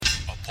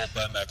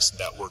Pulp MX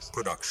Network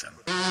production.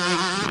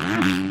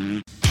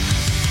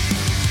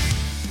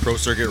 Pro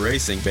Circuit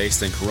Racing,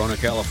 based in Corona,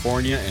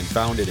 California, and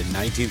founded in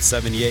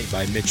 1978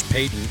 by Mitch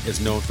Payton, is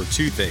known for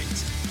two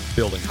things: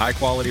 building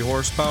high-quality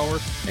horsepower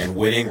and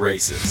winning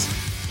races.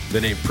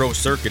 The name Pro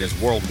Circuit is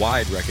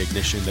worldwide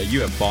recognition that you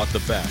have bought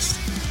the best,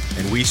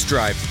 and we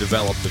strive to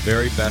develop the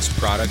very best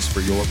products for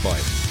your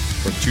bike.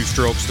 From 2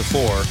 strokes to 4,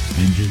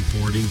 engine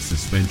porting,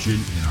 suspension,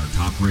 and our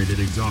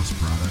top-rated exhaust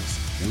products,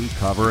 we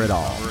cover it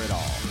all.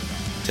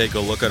 Take a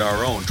look at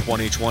our own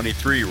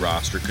 2023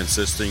 roster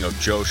consisting of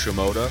Joe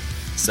Shimoda,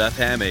 Seth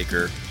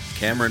Hamaker,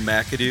 Cameron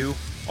McAdoo,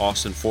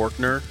 Austin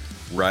Faulkner,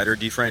 Ryder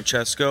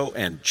DeFrancesco,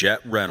 and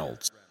Jet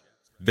Reynolds.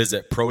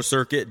 Visit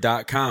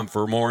ProCircuit.com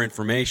for more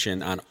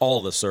information on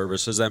all the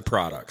services and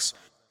products.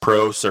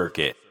 Pro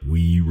Circuit.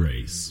 We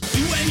race.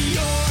 When you're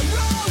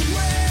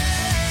away,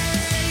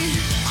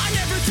 I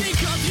never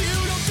think of you,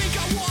 don't think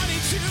I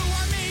wanted to,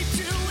 I may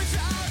do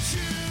without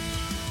you.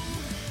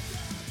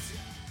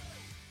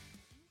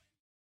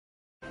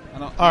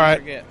 All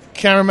right,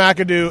 Cameron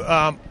McAdoo,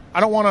 I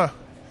don't want to,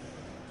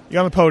 you're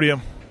on the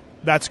podium,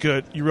 that's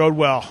good, you rode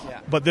well,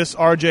 but this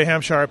RJ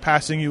Hampshire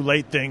passing you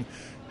late thing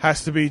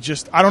has to be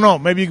just, I don't know,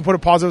 maybe you can put a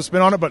positive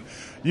spin on it, but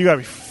you got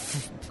to be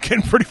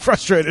getting pretty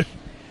frustrated.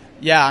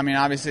 Yeah, I mean,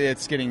 obviously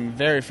it's getting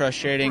very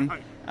frustrating.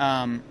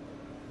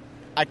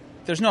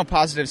 There's no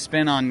positive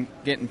spin on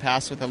getting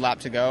past with a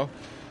lap to go.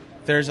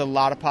 There's a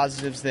lot of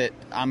positives that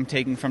I'm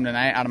taking from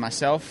tonight out of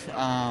myself.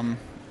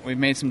 We've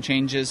made some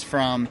changes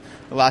from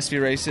the last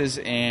few races,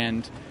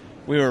 and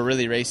we were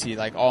really racy,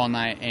 like, all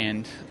night,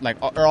 and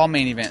or all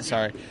main event,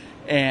 sorry.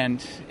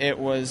 And it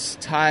was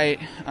tight.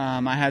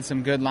 I had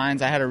some good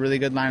lines. I had a really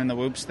good line in the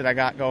whoops that I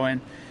got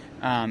going.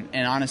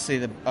 And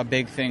honestly, a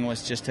big thing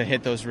was just to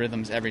hit those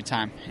rhythms every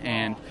time.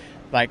 And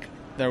like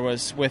there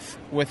was with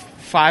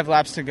 5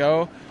 laps to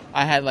go,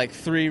 I had like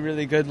 3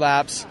 really good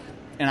laps,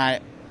 and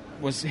I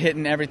was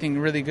hitting everything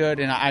really good.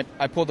 And I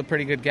pulled a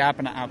pretty good gap,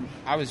 and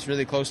I was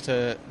really close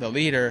to the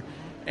leader.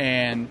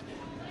 And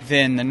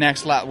then the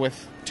next lap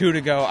with 2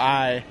 to go,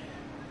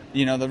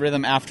 the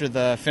rhythm after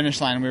the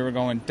finish line, we were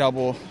going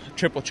double,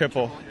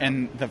 triple,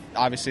 and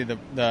obviously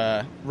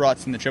the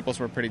ruts and the triples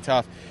were pretty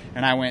tough.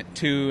 And I went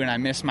 2, and I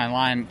missed my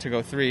line to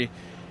go 3,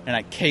 and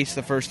I cased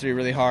the first 3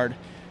 really hard,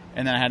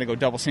 and then I had to go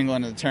double single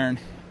into the turn.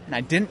 And I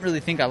didn't really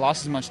think I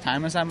lost as much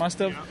time as I must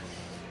have.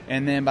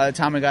 And then by the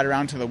time I got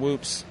around to the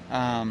whoops,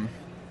 I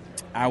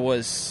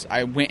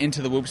went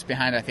into the whoops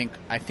behind. I think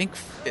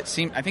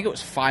it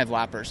was 5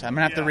 lappers. I'm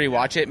gonna have to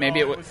rewatch it.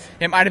 Maybe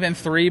it might have been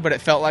 3, but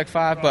it felt like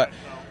 5. But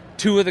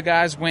 2 of the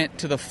guys went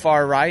to the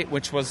far right,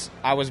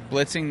 I was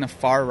blitzing the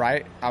far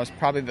right. I was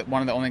probably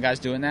one of the only guys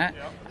doing that.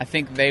 I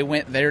think they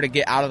went there to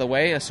get out of the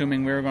way,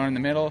 assuming we were going in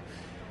the middle.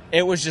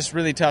 It was just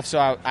really tough, so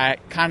I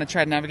kind of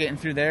tried navigating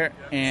through there.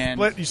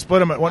 And you split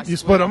them at one. You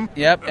split them.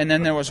 Yep, and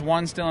then there was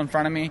one still in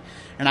front of me,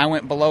 and I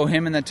went below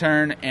him in the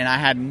turn, and I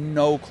had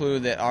no clue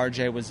that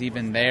RJ was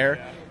even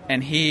there,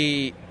 and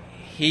he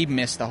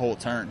missed the whole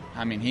turn.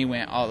 I mean, he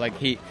went all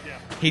he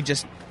made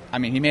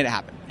it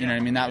happen. You know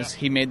what I mean?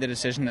 He made the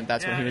decision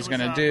that's what he was going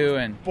to do.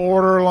 And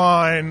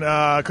borderline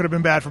could have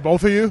been bad for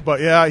both of you,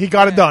 but yeah, he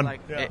got it done.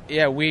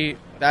 Dude,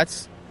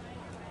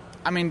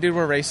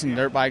 we're racing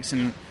dirt bikes,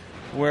 and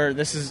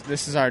this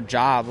is our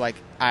job. Like,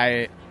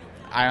 I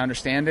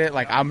understand it.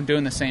 Like, I'm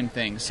doing the same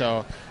thing,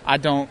 so I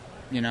don't,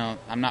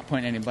 I'm not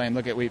pointing any blame.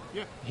 Look at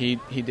he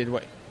did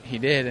what he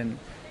did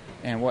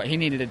and what he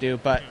needed to do,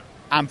 but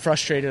I'm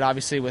frustrated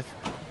obviously with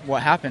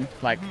what happened.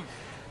 Like.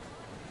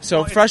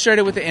 So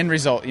frustrated with the end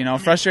result,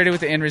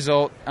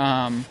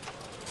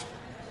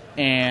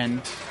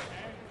 and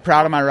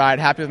proud of my ride,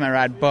 happy with my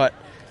ride, but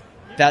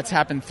that's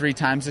happened 3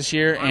 times this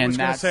year, and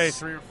that's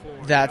 3 or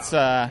 4. That's it's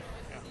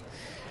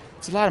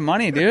a lot of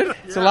money, dude.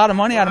 It's a lot of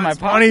money out of my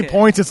pocket. Money,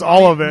 points, it's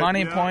all of it.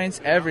 Money,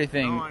 points,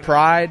 everything,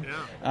 pride,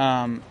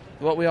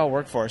 what we all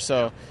work for.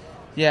 So,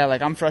 yeah,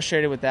 I'm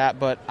frustrated with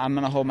that, but I'm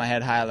gonna hold my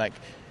head high.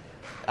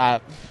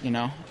 I've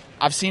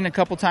seen a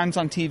couple times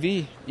on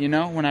TV,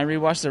 when I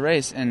rewatch the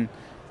race, and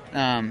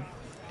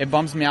it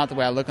bums me out the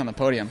way I look on the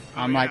podium.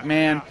 I'm like,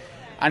 man,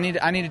 I need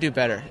to do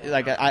better.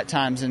 At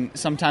times, and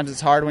sometimes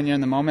it's hard when you're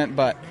in the moment.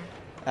 But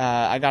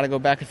I got to go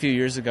back a few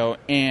years ago,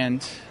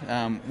 and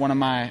one of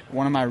my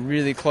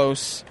really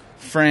close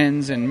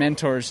friends and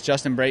mentors,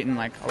 Justin Brayton.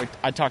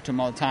 I talk to him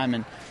all the time,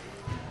 and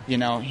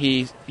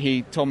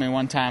he told me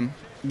one time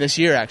this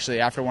year,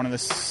 actually, after one of the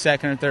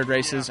second or third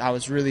races, I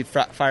was really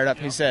fired up.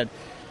 He said,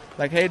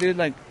 hey,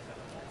 dude,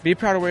 be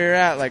proud of where you're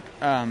at.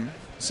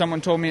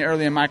 Someone told me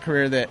early in my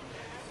career that,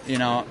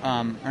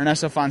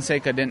 Ernesto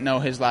Fonseca didn't know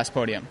his last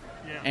podium.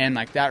 Yeah. And,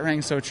 that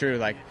rang so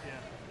true.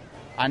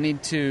 I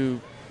need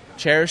to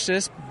cherish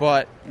this,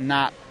 but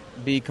not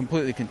be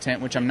completely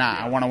content, which I'm not.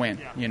 I want to win,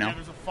 Yeah,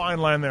 there's a fine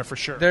line there for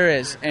sure. There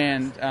is.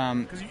 And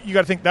 'cause you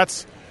got to think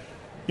that's,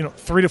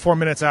 3 to 4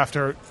 minutes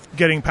after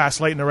getting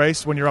past late in the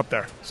race when you're up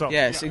there. So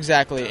yes,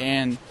 exactly.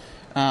 And,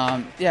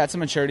 it's a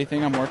maturity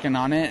thing. I'm working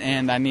on it,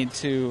 and I need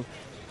to,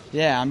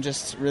 I'm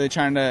just really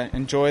trying to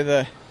enjoy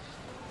the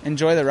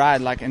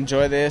ride,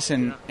 enjoy this,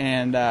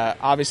 and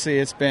obviously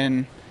it's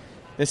been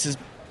this is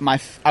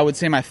I would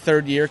say my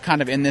third year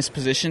kind of in this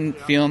position,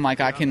 feeling like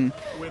I can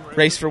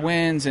race for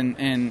wins and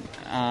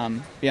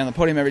be on the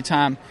podium every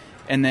time.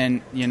 And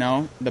then,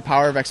 the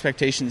power of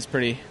expectation is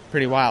pretty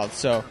wild.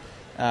 So,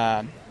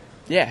 we're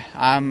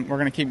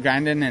going to keep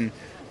grinding, and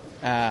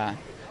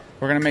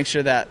we're going to make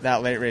sure that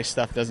late race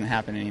stuff doesn't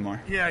happen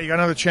anymore. Yeah, you got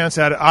another chance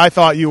at it. I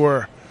thought you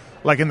were,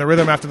 like, in the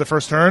rhythm after the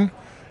first turn.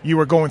 You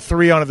were going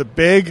 3 onto the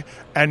big,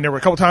 and there were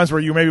a couple times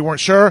where you maybe weren't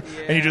sure,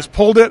 and you just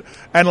pulled it,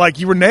 and, like,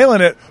 you were nailing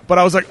it, but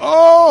I was like,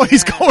 oh,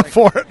 he's going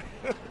for it.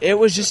 It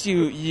was just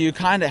you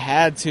kind of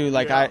had to.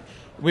 Like,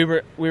 we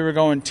were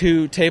going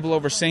 2 table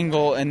over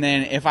single, and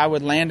then if I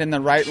would land in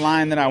the right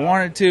line that I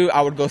wanted to,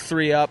 I would go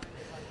 3 up,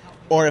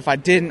 or if I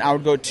didn't, I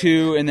would go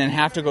 2 and then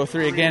have to go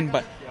 3 again,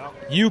 but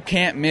you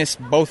can't miss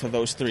both of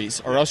those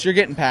 3s, or else you're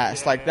getting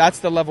past. Like, that's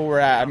the level we're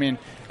at. I mean,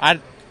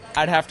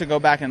 I'd have to go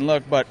back and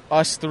look, but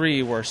us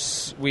 3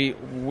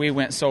 we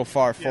went so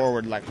far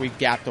forward, like we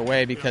gapped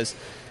away, because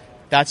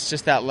that's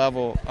just that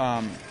level.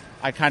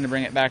 I kind of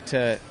bring it back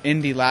to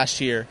Indy last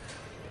year.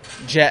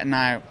 Jet and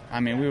I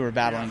mean, we were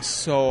battling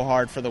so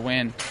hard for the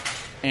win,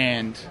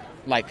 and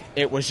like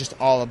it was just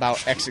all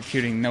about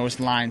executing those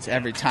lines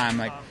every time.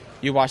 Like,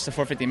 you watch the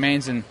 450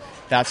 mains, and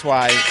that's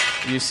why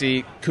you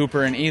see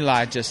Cooper and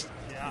Eli just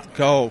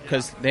go,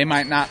 because they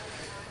might not.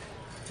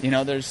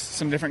 There's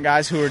some different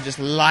guys who are just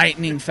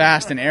lightning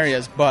fast in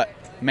areas, but,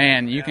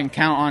 man, you can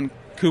count on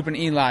Coop and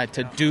Eli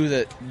to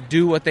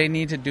do what they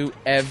need to do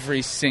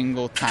every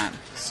single time.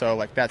 So,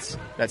 like, that's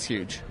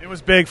huge. It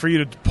was big for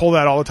you to pull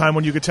that all the time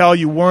when you could tell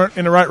you weren't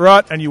in the right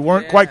rut and you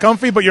weren't quite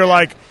comfy, but you're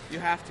like, you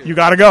have to. You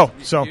got to go.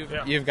 So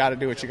you've got to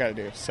do what you got to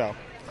do. So, all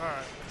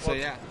right. So,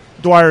 yeah.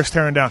 Dwyer's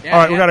tearing down. All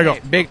right, we got to go.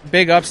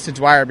 Big ups to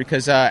Dwyer,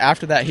 because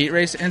after that heat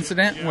race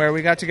incident where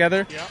we got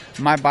together,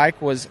 my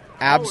bike was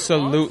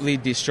absolutely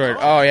destroyed.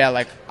 Oh, yeah,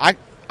 like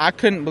I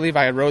couldn't believe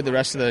I rode the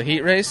rest of the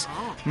heat race.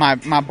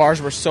 My bars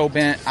were so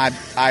bent.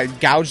 I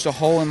gouged a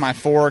hole in my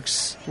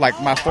forks.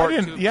 Like, my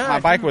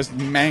bike was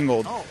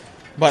mangled.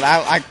 But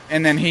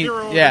and then he's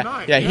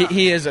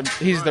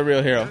the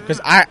real hero, because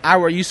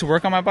I used to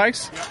work on my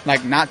bikes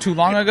like not too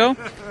long ago.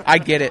 I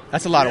get it.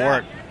 That's a lot of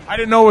work. I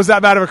didn't know it was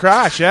that bad of a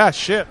crash. Yeah,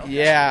 shit.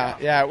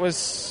 Yeah, it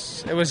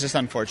was just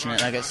unfortunate.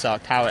 Like, it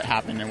sucked how it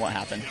happened and what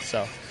happened.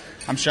 So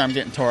I'm sure I'm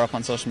getting tore up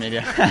on social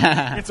media.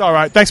 It's all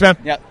right. Thanks, man.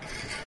 Yep.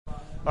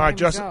 All right,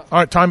 Justin. All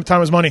right, time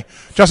is money.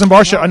 Justin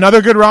Barcia,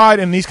 another good ride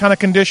in these kind of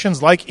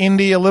conditions, like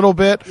Indy a little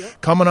bit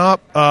coming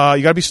up. You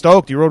got to be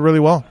stoked. You rode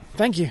really well.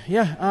 Thank you.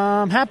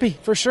 Yeah, happy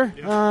for sure.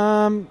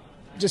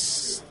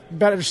 Just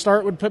better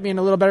start would put me in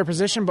a little better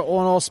position, but all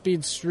in all,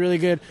 speed's really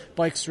good,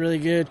 bike's really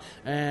good,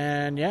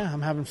 and yeah,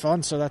 I'm having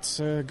fun, so that's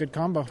a good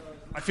combo.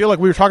 I feel like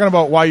we were talking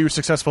about why you were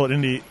successful at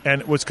Indy, and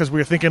it was because we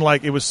were thinking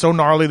like it was so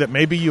gnarly that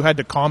maybe you had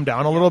to calm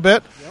down a little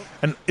bit.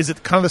 And is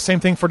it kind of the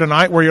same thing for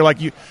tonight, where you're like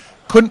you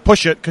couldn't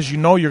push it because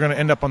you're going to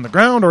end up on the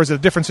ground, or is it a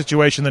different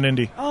situation than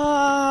Indy?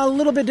 A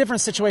little bit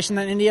different situation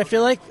than Indy, I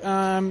feel like.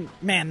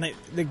 Man,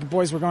 the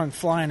boys were going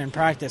flying in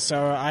practice,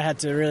 so I had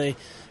to really,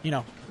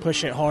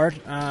 push it hard.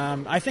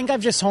 I think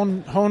I've just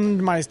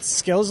honed my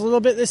skills a little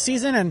bit this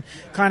season, and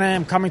kind of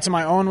am coming to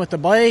my own with the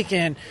bike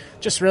and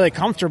just really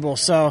comfortable.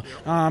 So,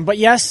 but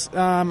yes,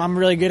 I'm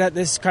really good at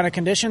this kind of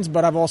conditions,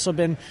 but I've also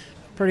been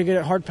pretty good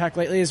at hard pack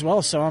lately as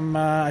well. So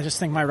I just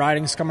think my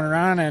riding's coming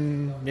around,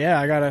 and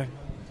yeah,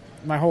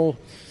 my whole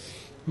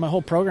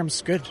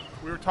program's good.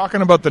 We were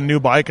talking about the new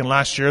bike, and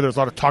last year there was a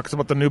lot of talks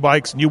about the new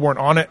bikes, and you weren't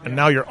on it, and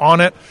now you're on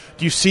it.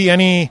 Do you see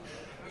any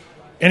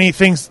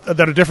things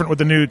that are different with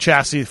the new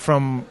chassis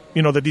from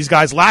that these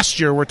guys last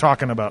year were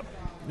talking about?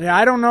 Yeah,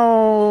 I don't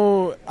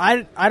know.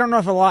 I don't know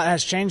if a lot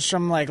has changed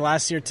from like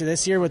last year to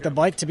this year with the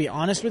bike, to be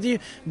honest with you.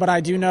 But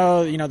I do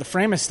know, the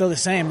frame is still the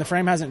same. The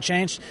frame hasn't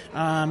changed.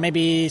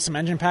 Maybe some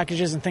engine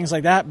packages and things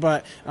like that.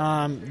 But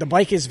the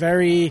bike is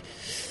very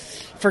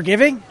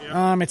forgiving.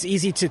 It's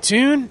easy to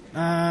tune.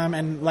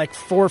 And like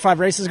 4 or 5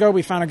 races ago,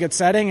 we found a good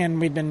setting, and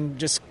we've been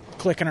just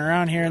clicking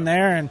around here and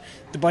there, and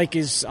the bike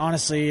is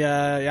honestly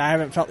I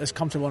haven't felt this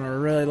comfortable in a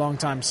really long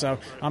time, so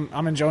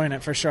I'm enjoying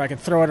it for sure. I can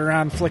throw it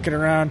around, flick it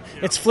around.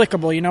 It's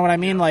flickable, you know what I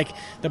mean? Like,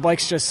 the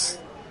bike's just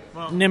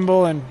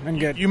nimble and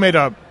good. You made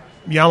a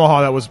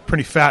Yamaha that was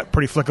pretty fat,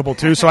 pretty flickable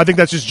too, so I think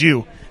that's just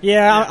you.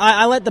 Yeah,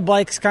 I let the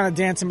bikes kind of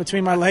dance in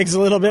between my legs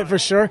a little bit for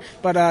sure,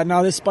 but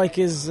no, this bike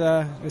is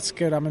it's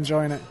good. I'm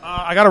enjoying it.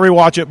 I got to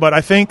rewatch it, but I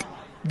think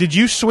did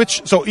you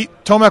switch? So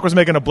Tomac was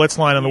making a blitz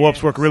line, and the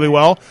whoops worked really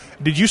well.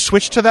 Did you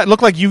switch to that? It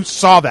looked like you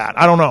saw that.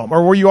 I don't know.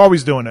 Or were you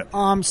always doing it?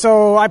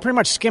 So I pretty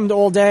much skimmed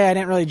all day. I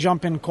didn't really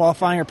jump in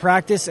qualifying or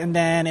practice. And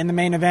then in the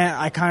main event,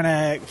 I kind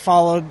of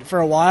followed for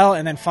a while.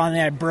 And then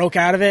finally I broke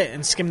out of it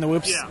and skimmed the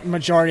whoops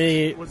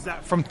majority. Was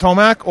that from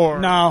Tomac? Or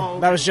No,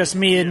 that was just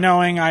me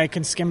knowing I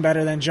can skim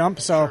better than jump.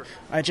 So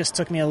it just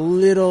took me a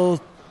little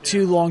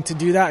too long to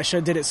do that. I should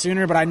have did it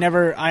sooner, but I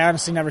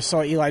honestly never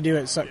saw Eli do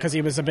it because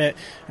he was a bit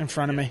in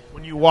front of me.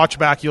 When you watch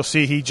back, you'll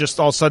see he just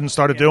all of a sudden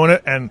started doing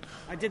it, and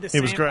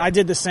it was great. I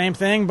did the same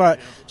thing,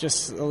 but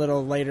just a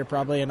little later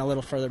probably and a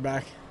little further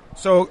back.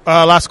 So,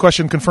 last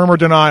question, confirm or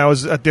deny. I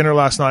was at dinner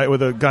last night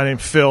with a guy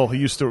named Phil. He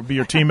used to be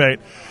your teammate.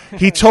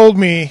 He told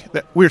me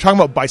that we were talking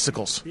about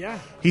bicycles. Yeah.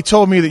 He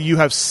told me that you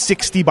have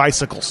 60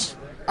 bicycles.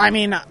 I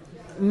mean,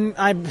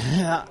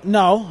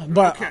 no,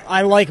 but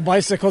I like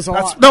bicycles a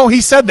lot. No,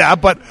 he said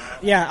that, but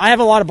Yeah, I have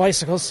a lot of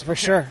bicycles for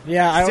sure.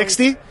 Yeah,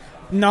 60?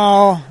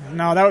 No,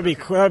 that would be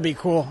cool. That would be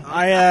cool.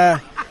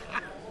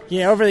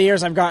 Over the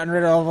years I've gotten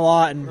rid of a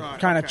lot and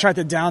kind of tried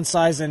to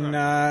downsize, and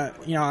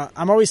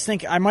I'm always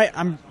thinking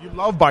You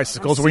love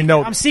bicycles, we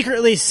know. I'm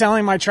secretly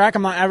selling my track.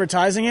 I'm not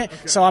advertising it,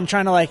 so I'm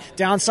trying to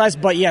downsize.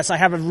 But yes, I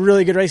have a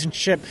really good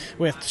relationship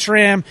with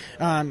Trim,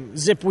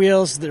 Zip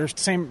Wheels, they're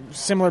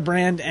similar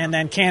brand, and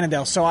then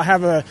Cannondale. So I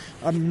have a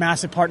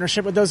massive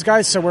partnership with those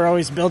guys. So we're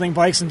always building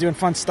bikes and doing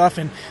fun stuff.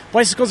 And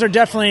bicycles are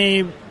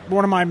definitely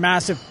one of my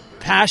massive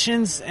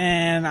passions,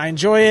 and I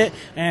enjoy it.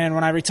 And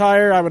when I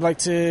retire, I would like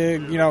to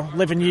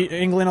live in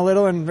England a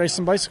little and race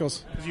some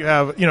bicycles. You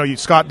have you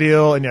Scott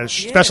deal and you have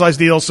Specialized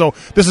deals, so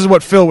this is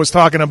what Phil was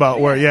talking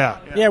about where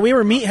we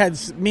were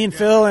meatheads, me and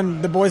Phil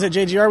and the boys at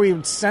JGR. We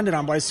would send it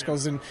on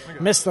bicycles and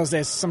miss those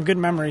days. Some good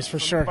memories for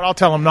sure. But I'll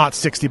tell him not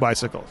 60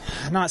 bicycles.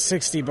 Not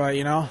 60, but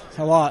a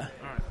lot.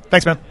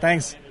 Thanks, man.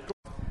 Thanks.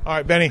 All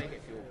right, Benny,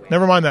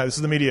 never mind that. This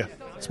is the media.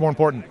 It's more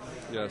important.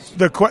 Yes.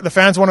 The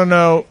fans want to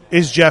know,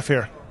 is Jeff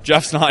here?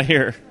 Jeff's not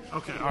here.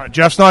 Okay, all right.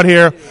 Jeff's not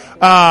here.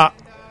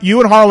 You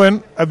and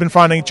Harlan have been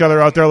finding each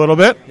other out there a little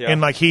bit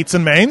in heats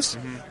and mains.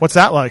 Mm-hmm. What's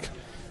that like?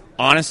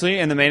 Honestly,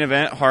 in the main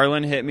event,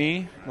 Harlan hit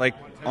me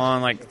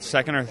on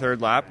second or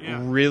third lap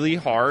really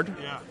hard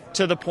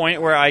to the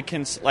point where I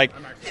can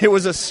it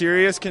was a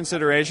serious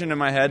consideration in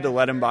my head to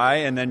let him by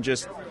and then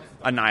just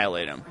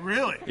annihilate him.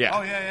 Really? Yeah.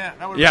 Oh yeah.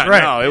 That would yeah.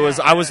 great. No, it was.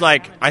 I was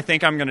like, I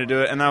think I'm going to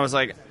do it, and I was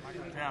like,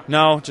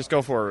 no, just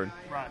go forward.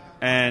 Right.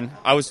 And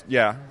I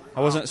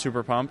wasn't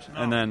super pumped,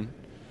 and then.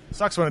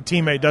 Sucks when a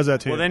teammate does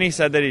that to you. Well, then he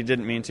said that he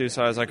didn't mean to,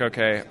 so I was like,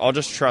 okay, I'll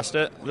just trust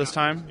it this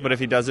time. But if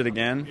he does it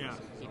again,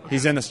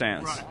 he's in the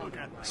stands. Right,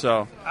 okay.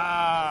 So.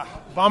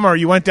 Bummer.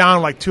 You went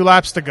down 2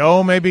 laps to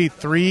go, maybe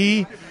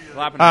 3.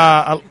 Lap and a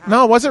half.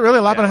 No, was it really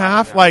a lap and a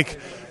half?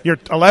 You're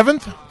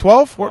 11th,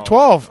 12th, or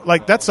 12.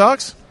 That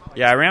sucks.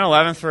 Yeah, I ran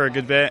 11th for a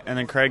good bit, and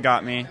then Craig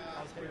got me,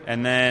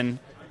 and then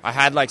I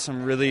had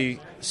some really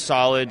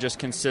solid, just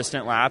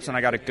consistent laps, and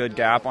I got a good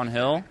gap on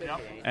hill,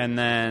 and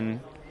then.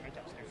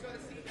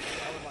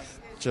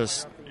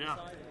 Just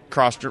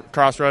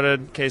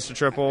cross-rutted, case to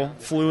triple,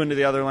 flew into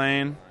the other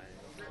lane.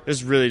 It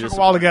was really Took a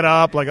while to get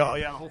up. The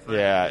whole thing.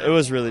 Yeah, it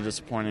was really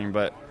disappointing,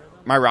 but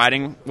my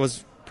riding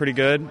was pretty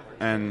good,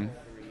 and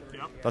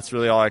that's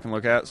really all I can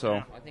look at, so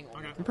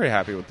I'm pretty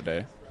happy with the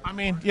day. I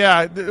mean,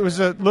 it was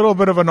a little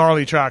bit of a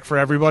gnarly track for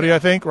everybody, I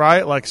think,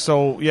 right?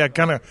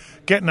 Kind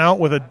of getting out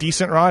with a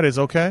decent ride is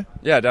okay?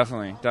 Yeah,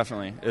 definitely.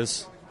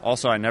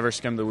 Also, I never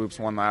skimmed the whoops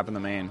one lap in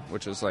the main,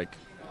 which is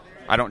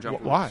I don't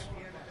jump. Why?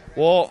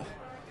 Well,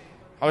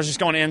 I was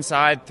just going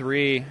inside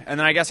 3, and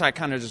then I guess I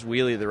kind of just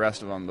wheelie the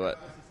rest of them, but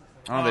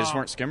I don't know, they just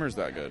weren't skimmers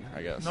that good,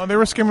 I guess. No, they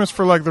were skimmers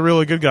for the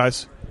really good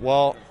guys.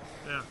 Well,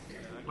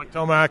 like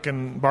Tomac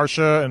and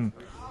Barsha, and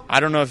I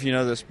don't know if you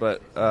know this,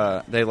 but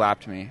they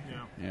lapped me.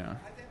 Yeah.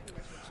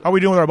 How are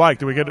we doing with our bike?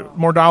 Did we get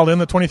more dialed in,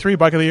 the 23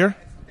 bike of the year?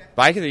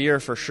 Bike of the year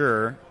for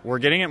sure. We're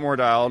getting it more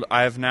dialed.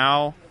 I have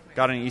now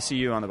got an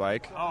ECU on the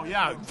bike. Oh,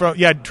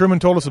 yeah. Truman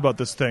told us about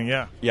this thing,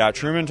 Yeah,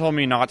 Truman told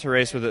me not to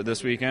race with it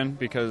this weekend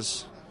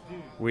because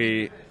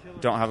we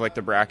don't have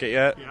the bracket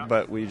yet,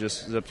 but we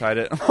just zip tied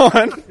it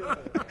on.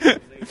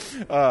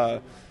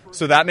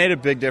 So that made a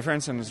big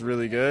difference and was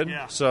really good.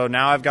 Yeah. So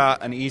now I've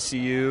got an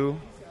ECU,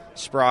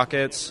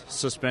 sprockets,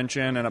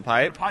 suspension, and a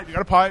pipe. You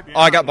got a pipe? Yeah.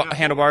 Oh, I got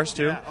handlebars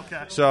too. Yeah,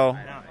 okay. So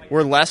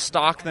we're less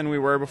stock than we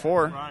were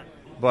before,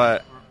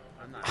 but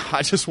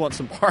I just want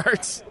some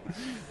parts.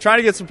 Trying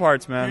to get some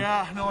parts, man.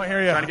 Yeah, no, I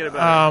hear you. Trying to get it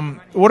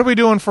better. What are we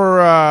doing for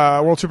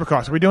World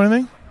Supercross? Are we doing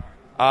anything?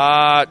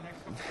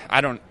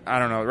 I don't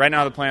know. Right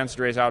now the plan's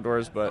to race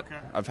outdoors, but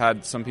I've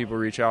had some people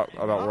reach out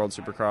about World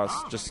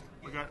Supercross. Just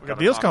we got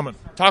deals coming.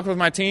 Talk with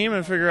my team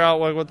and figure out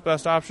what the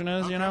best option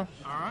is. All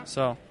right.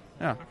 So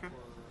yeah.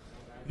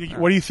 Okay.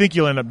 What do you think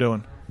you'll end up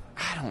doing?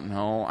 I don't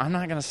know. I'm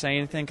not gonna say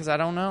anything because I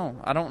don't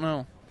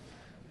know.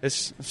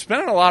 It's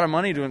spending a lot of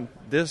money doing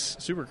this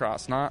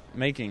Supercross, not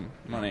making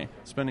money,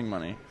 spending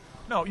money.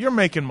 No, you're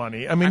making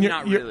money. I mean,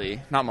 not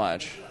really, not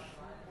much.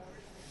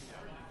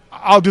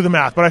 I'll do the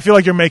math, but I feel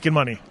like you're making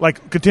money.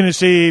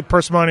 Contingency,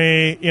 purse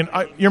money,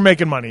 you're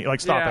making money.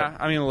 Stop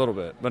it. I mean, a little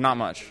bit, but not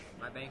much.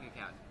 My bank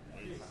account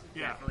is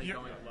definitely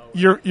going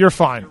low. You're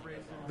fine.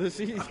 All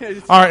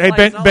right,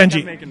 hey,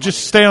 Benji,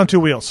 just stay on 2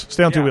 wheels.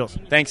 Stay on 2 wheels.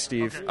 Thanks,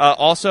 Steve.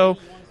 Also,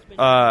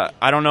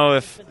 I don't know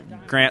if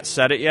Grant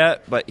said it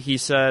yet, but he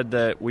said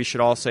that we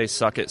should all say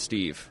 "suck it,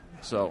 Steve."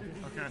 So,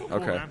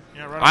 okay.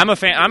 Yeah, right. I'm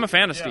a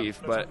fan of Steve,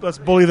 but let's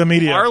bully the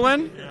media.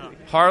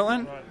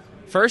 Harlan.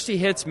 First he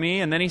hits me,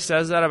 and then he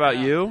says that about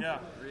you. Yeah.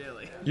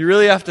 Really? You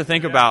really have to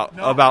think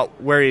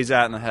about where he's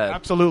at in the head.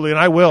 Absolutely, and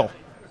I will.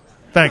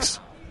 Thanks.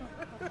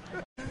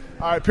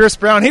 All right, Pierce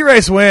Brown, heat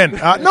race win.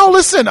 No,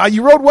 listen,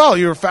 you rode well.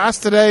 You were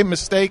fast today.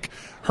 Mistake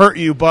hurt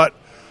you, but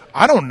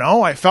I don't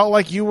know. I felt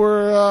like you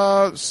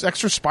were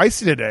extra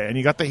spicy today, and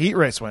you got the heat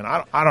race win.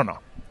 I don't know.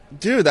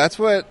 Dude, that's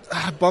what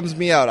bums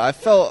me out. I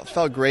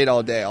felt great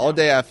all day. All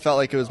day I felt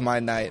like it was my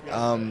night.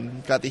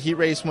 Got the heat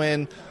race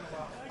win.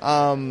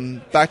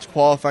 Back to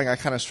qualifying, I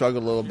kind of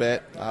struggled a little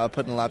bit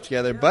putting the lap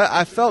together, but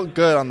I felt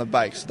good on the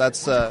bikes.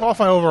 That's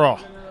qualify overall.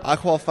 I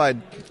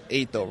qualified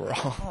 8th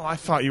overall. Oh, I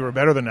thought you were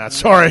better than that.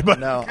 Sorry, but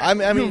no, I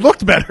mean you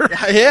looked better.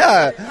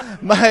 Yeah,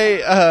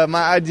 my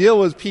ideal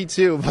was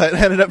P2, but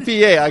ended up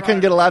P8. I couldn't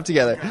get a lap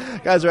together.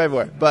 Guys are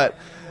everywhere. But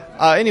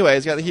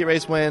anyways, got the heat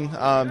race win.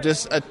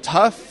 Just a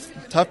tough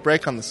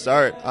break on the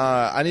start.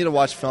 I need to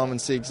watch film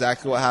and see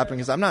exactly what happened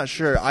because I'm not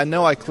sure. I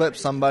know I clipped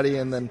somebody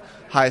and then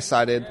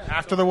high-sided.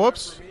 After the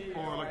whoops?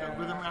 Or like a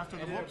rhythm after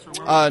the whoops?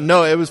 Or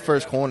no, it was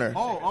first corner.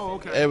 Oh,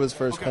 okay. It was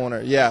first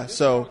corner, yeah.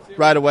 So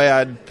right away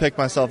I'd pick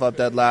myself up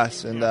dead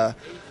last. And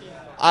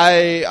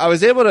I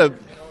was able to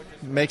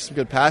make some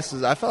good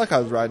passes. I felt like I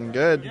was riding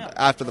good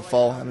after the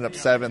fall. I ended up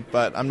 7th,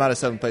 but I'm not a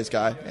 7th-place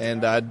guy,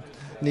 and I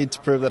need to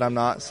prove that I'm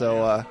not.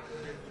 So,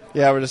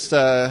 yeah, we're just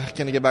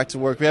going to get back to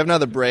work. We have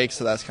another break,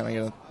 so that's kind of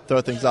going to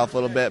throw things off a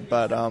little bit.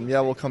 But,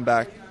 yeah, we'll come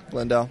back,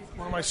 Lindell.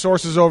 One of my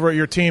sources over at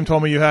your team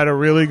told me you had a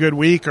really good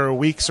week or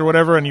weeks or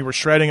whatever, and you were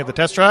shredding at the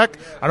test track.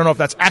 I don't know if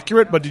that's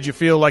accurate, but did you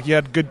feel like you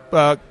had good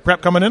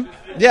prep coming in?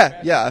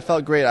 Yeah, I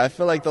felt great. I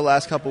feel like the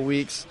last couple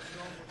weeks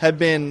have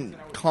been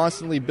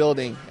constantly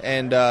building,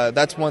 and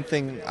that's one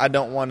thing I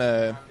don't want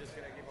to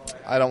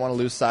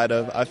lose sight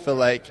of. I feel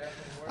like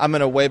I'm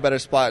in a way better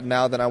spot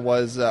now than I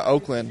was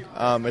Oakland.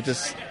 It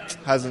just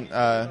hasn't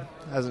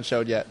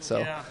showed yet. So,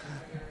 yeah.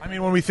 I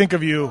mean, when we think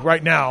of you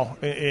right now,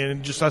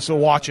 and just us to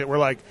watch it, we're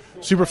like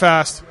super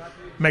fast,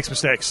 makes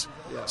mistakes.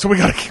 Yeah. So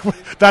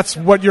that's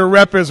what your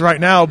rep is right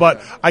now.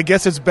 But I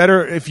guess it's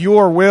better if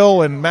you're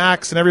Will and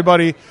Max and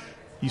everybody,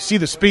 you see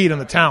the speed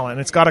and the talent.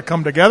 It's got to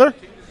come together.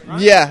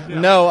 Right? Yeah,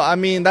 no, I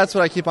mean, that's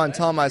what I keep on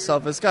telling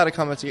myself. It's got to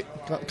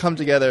come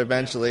together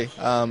eventually.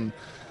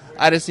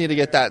 I just need to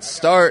get that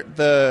start.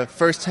 The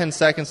first 10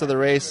 seconds of the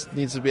race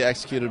needs to be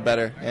executed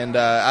better. And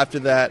after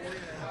that,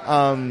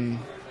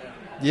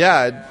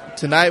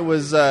 tonight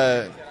was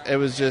it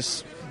was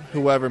just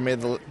whoever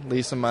made the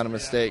least amount of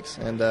mistakes,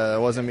 and it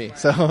wasn't me.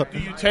 So, do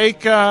you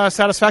take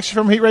satisfaction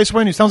from a heat race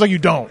win? It sounds like you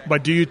don't,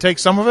 but do you take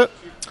some of it?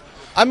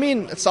 I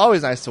mean, it's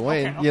always nice to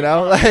win, you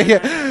know. Like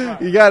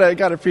you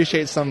gotta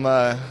appreciate some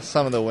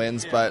of the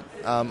wins, but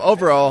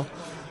overall,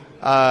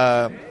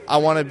 I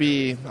want to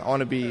be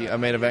a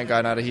main event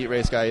guy, not a heat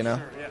race guy, you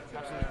know.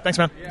 Thanks,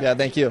 man. Yeah,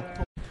 thank you.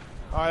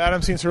 All right,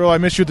 Adam Cianciarulo, I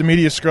missed you at the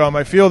media scrum.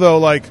 I feel though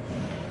like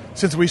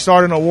since we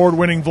started an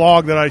award-winning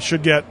vlog that I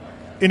should get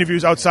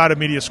interviews outside of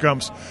media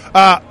scrums.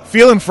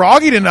 Feeling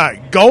froggy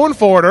tonight, going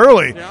for it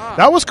early. Yeah.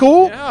 That was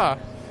cool. Yeah,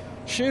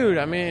 shoot,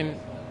 I mean.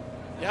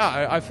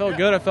 Yeah, I felt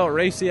good. I felt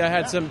racy. I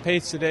had some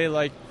pace today.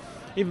 Like,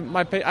 even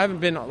my pace, I haven't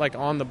been like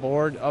on the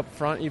board up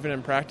front, even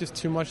in practice,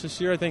 too much this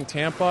year. I think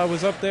Tampa I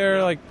was up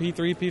there, like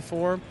P3,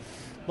 P4.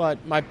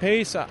 But my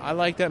pace, I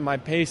like that my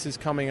pace is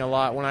coming a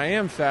lot. When I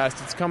am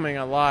fast, it's coming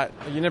a lot.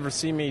 You never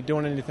see me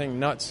doing anything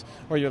nuts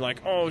where you're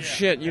like, oh,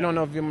 shit, you don't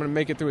know if you're going to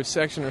make it through a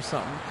section or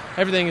something.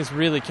 Everything is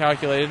really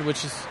calculated,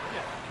 which is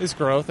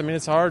growth. I mean,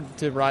 it's hard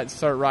to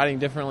start riding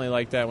differently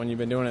like that when you've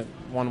been doing it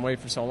one way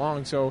for so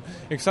long. So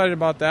excited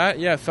about that.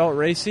 Yeah, felt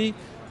racy.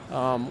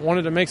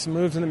 Wanted to make some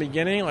moves in the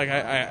beginning. Like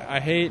I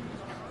hate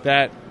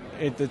that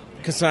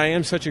because I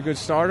am such a good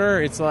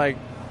starter. It's like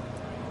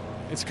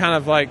it's kind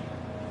of like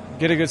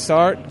get a good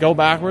start, go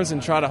backwards,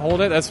 and try to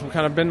hold it. That's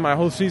kind of been my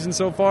whole season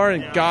so far.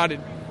 And God, it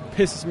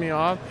pisses me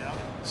off.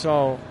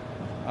 So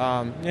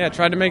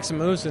tried to make some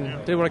moves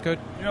and did what I could.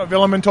 You know,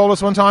 Villeman told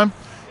us one time.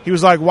 He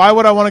was like, why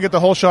would I want to get the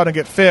whole shot and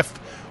get 5th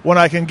when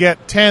I can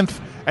get 10th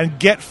and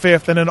get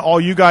 5th, and then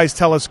all you guys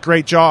tell us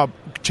great job.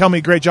 Tell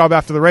me great job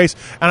after the race.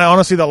 And I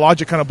honestly, that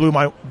logic kind of blew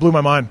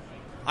my mind.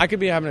 I could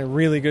be having a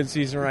really good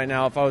season right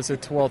now if I was a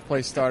 12th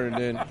place starter,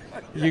 dude.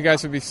 You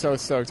guys would be so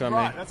stoked on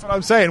me. That's what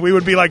I'm saying. We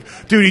would be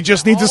like, dude, he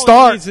just needs to All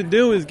start. he needs to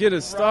do is get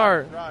a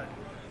start. Right.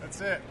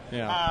 That's it.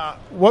 Yeah.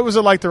 What was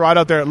it like to ride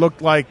out there? It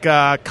looked like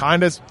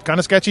kind of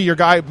sketchy. Your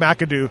guy,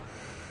 McAdoo,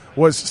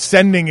 was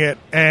sending it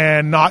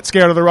and not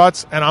scared of the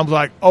ruts, and I'm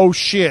like, oh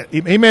shit,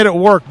 he made it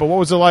work. But what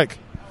was it like?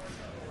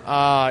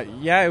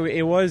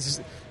 It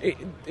was.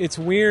 It's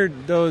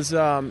weird. Those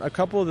a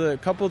couple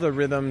of the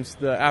rhythms.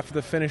 After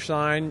the finish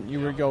line, you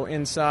would go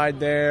inside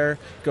there,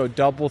 go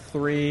double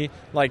 3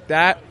 like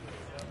that.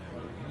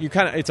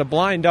 It's a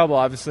blind double,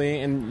 obviously,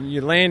 and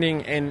you're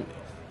landing and.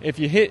 If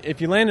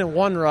you land in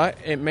one rut,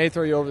 it may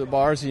throw you over the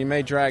bars, or you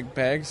may drag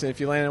pegs. If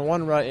you land in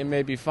one rut, it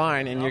may be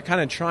fine. And you're kind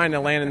of trying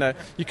to land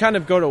you kind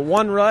of go to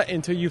one rut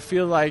until you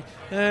feel like,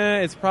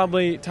 it's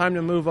probably time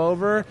to move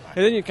over.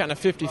 And then you're kind of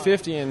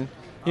 50-50. And,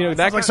 that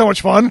sounds like so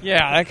much fun.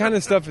 Yeah, that kind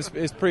of stuff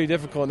is pretty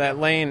difficult. That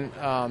lane,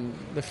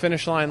 the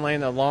finish line lane,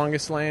 the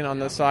longest lane on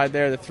the side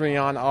there, the 3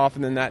 on, off,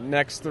 and then that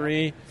next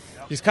 3.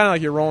 It's kind of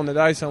like you're rolling the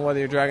dice on whether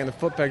you're dragging the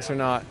foot pegs or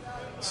not.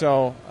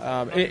 So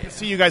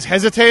see you guys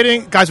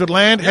hesitating. Guys would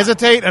land,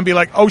 hesitate, and be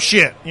like, "Oh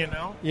shit," you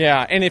know.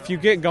 Yeah, and if you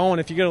get going,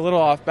 if you get a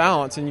little off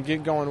balance and you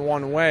get going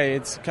one way,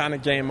 it's kind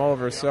of game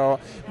over. So,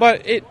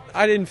 but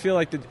I didn't feel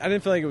like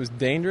it was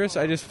dangerous.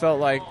 I just felt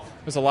like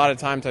there was a lot of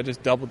times I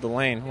just doubled the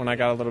lane when I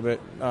got a little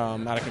bit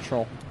out of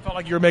control. Felt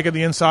like you were making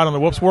the inside on the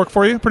whoops work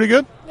for you pretty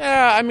good.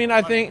 Yeah, I mean,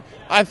 I think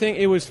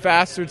it was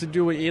faster to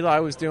do what Eli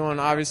was doing.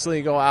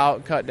 Obviously, go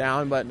out, cut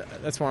down,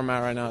 but that's where I'm at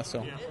right now. So,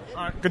 all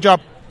right, good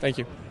job. Thank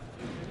you.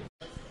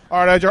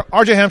 All right,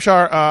 RJ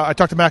Hampshire, I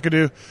talked to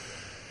McAdoo.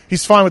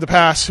 He's fine with the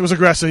pass. It was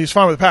aggressive. He's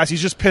fine with the pass.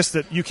 He's just pissed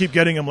that you keep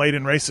getting him late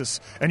in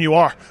races, and you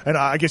are. And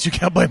I guess you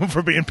can't blame him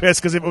for being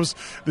pissed, because if it was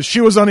the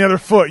shoe was on the other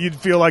foot, you'd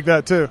feel like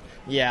that too.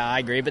 Yeah, I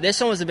agree. But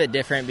this one was a bit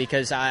different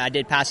because I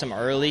did pass him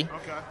early.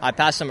 Okay. I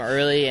passed him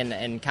early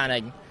and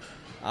kind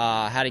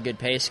of had a good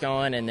pace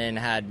going, and then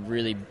had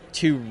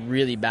two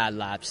really bad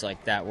laps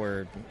like that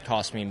were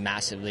cost me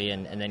massively,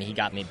 and then he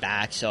got me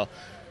back. So.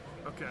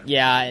 Okay.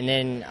 Yeah, and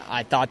then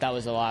I thought that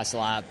was the last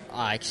lap.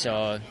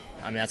 So,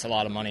 I mean, that's a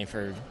lot of money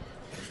for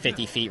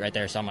 50 feet right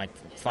there. So I'm like,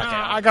 fuck it.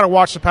 I got to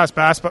watch the pass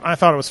Bass, but I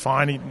thought it was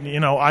fine.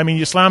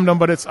 You slammed him,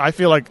 but I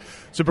feel like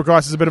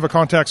Supercross is a bit of a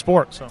contact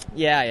sport. So.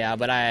 Yeah,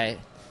 but I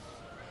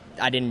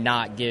did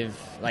not give,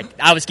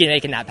 I was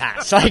making that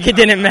pass. It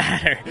didn't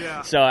matter.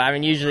 Yeah. So, I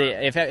mean, usually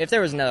if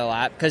there was another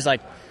lap, because,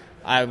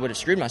 I would have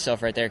screwed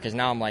myself right there, because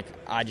now I'm like,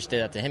 I just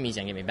did that to him, he's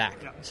going to get me back.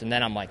 Yeah. So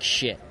then I'm like,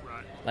 shit.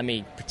 Let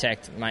me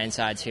protect my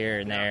insides here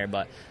and there,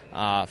 but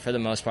for the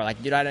most part, I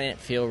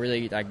didn't feel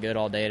really good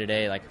all day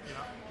today.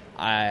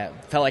 I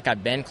felt like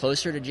I've been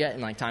closer to Jet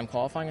in time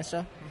qualifying and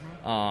stuff.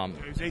 He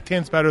was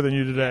 8/10 better than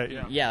you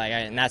today. Yeah,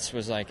 and that's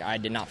was I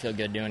did not feel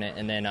good doing it.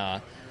 And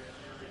then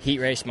heat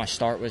race, my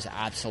start was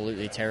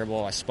absolutely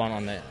terrible. I spun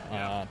on the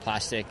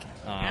plastic.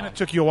 And it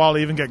took you a while to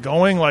even get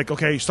going.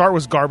 Okay, start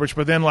was garbage,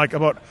 but then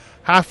about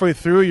halfway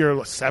through,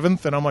 you're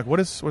seventh, and I'm like,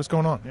 what is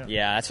going on?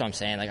 Yeah, that's what I'm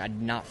saying. I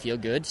did not feel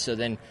good. So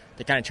then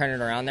they kind of turned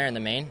it around there in the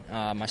main.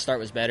 My start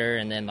was better,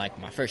 and then my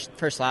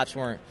first laps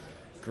weren't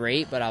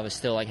great, but I was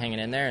still hanging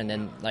in there. And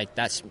then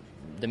that's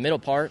the middle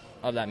part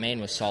of that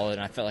main was solid,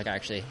 and I felt like I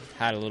actually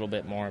had a little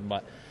bit more.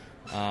 But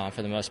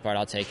for the most part,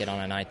 I'll take it on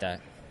a night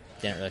that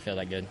didn't really feel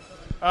that good.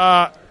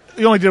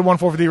 You only did one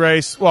 450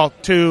 race. Well,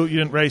 two. You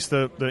didn't race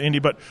the Indy,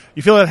 but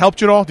you feel that helped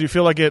you at all? Do you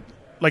feel like it,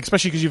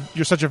 especially because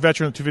you're such a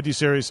veteran of the 250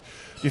 series,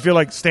 do you feel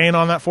like staying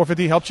on that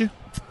 450 helped you?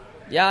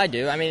 Yeah, I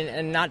do. I mean,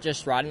 and not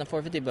just riding the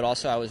 450, but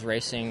also I was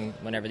racing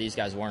whenever these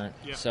guys weren't.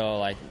 Yeah.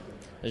 So,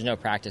 there's no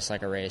practice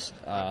like a race.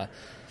 I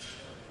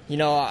don't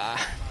know.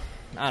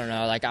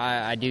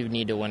 I do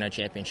need to win a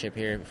championship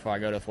here before I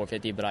go to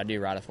 450, but I do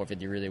ride a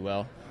 450 really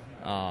well.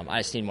 I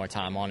just need more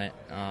time on it.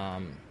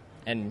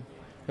 And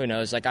who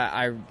knows?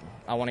 I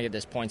want to get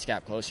this points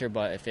gap closer,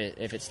 but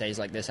if it stays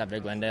like this after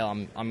Glendale,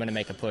 I'm going to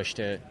make a push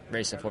to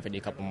race the 450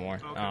 a couple more.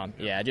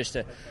 Okay. Just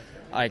to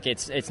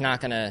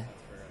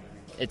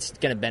it's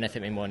gonna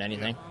benefit me more than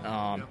anything.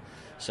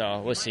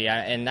 So we'll see.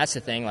 And that's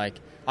the thing.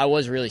 I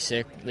was really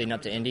sick leading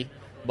up to Indy,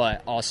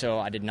 but also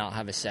I did not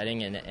have a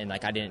setting, and I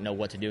didn't know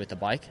what to do with the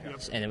bike,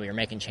 and then we were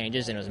making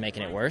changes, and it was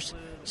making it worse.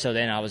 So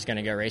then I was going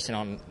to go racing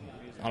on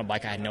a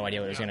bike I had no idea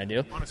what it was going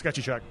to do. On a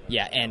sketchy track.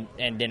 Yeah, and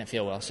didn't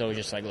feel well. So it was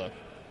just look,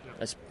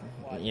 let's,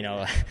 I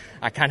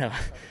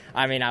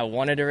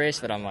wanted to race,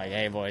 but I'm like,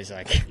 hey boys,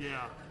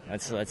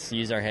 let's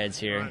use our heads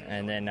here. Right.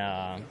 And then,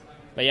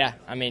 but yeah,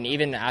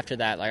 even after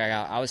that,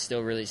 I was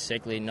still really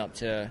sick leading up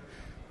to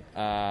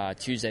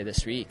Tuesday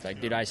this week.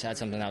 Dude, I just had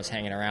something that was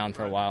hanging around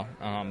for a while,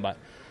 but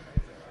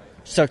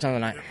stoked on the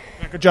night.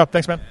 Yeah, good job.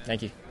 Thanks, man.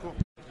 Thank you. Cool.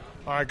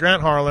 All right,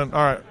 Grant Harlan.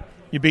 All right,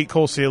 you beat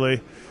Cole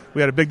Seeley.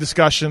 We had a big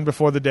discussion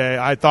before the day.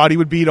 I thought he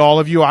would beat all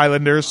of you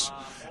Islanders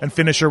and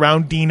finish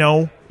around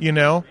Dino,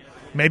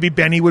 Maybe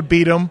Benny would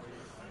beat him,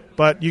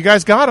 but you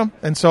guys got him,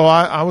 and so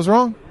I was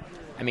wrong.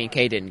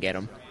 Kay didn't get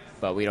him,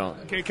 but we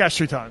don't. Kay crashed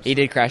 3 times. He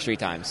did crash 3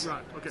 times.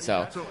 Right, okay.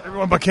 So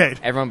everyone but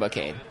Cade. Everyone but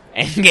Cade.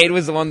 And Cade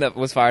was the one that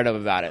was fired up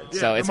about it. Yeah,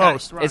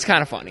 so it's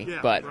kind of funny. Yeah,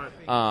 but,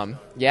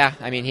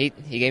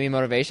 he gave me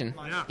motivation.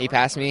 Yeah, he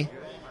passed me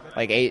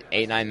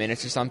 8-9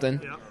 minutes or something.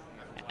 Yeah.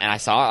 And I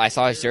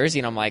saw his jersey,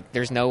 and I'm like,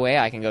 there's no way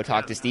I can go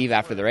talk to Steve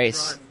after the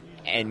race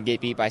and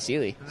get beat by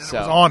Seeley.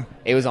 So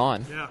it was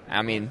on. Yeah.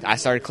 I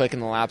started clicking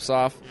the laps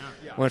off.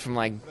 Went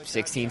from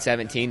 16,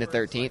 17 to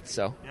 13th,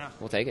 so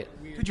we'll take it.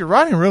 Dude, you're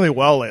riding really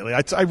well lately.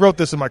 I wrote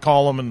this in my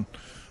column, and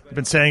I've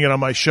been saying it on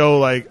my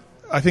show. I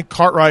think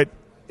Cartwright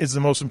is the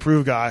most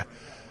improved guy,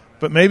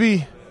 but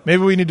maybe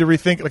we need to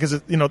rethink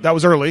because that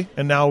was early,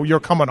 and now you're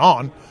coming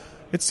on.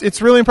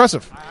 It's really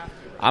impressive.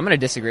 I'm going to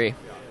disagree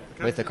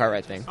with the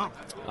Cartwright thing,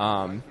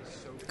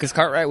 because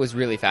Cartwright was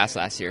really fast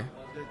last year.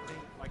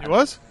 He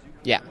was?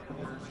 Yeah,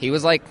 he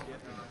was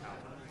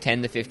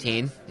 10 to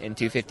 15 in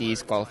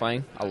 250s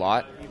qualifying a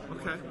lot.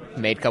 Okay.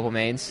 Made a couple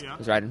mains.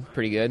 Was riding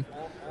pretty good.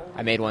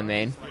 I made one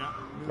main.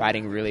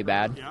 Riding really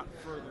bad. You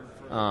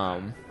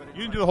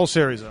didn't do the whole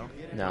series though.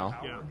 No.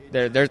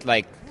 There's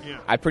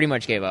I pretty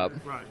much gave up.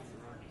 Right.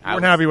 You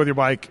weren't happy with your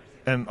bike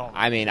and all.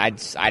 I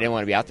didn't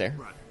want to be out there.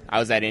 Right. I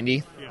was at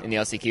Indy in the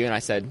LCQ, and I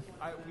said,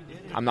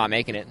 I'm not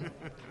making it.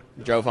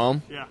 drove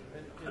home. Yeah.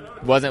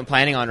 Wasn't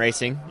planning on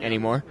racing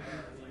anymore.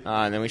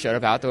 And then we showed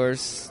up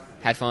outdoors,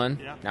 had fun.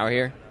 Yeah. Now we're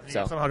here.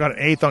 So Somehow got an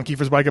 8th on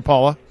Kiefer's bike at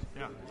Paula.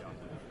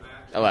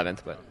 11th,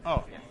 but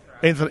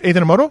 8th in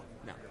a moto?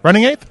 No.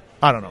 Running 8th?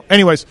 I don't know.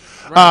 Anyways,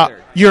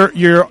 you're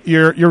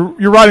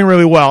riding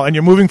really well, and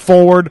you're moving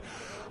forward.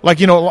 Like,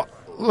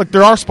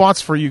 there are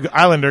spots for you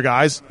Islander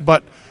guys,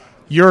 but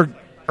you're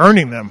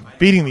earning them,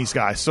 beating these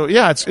guys. So,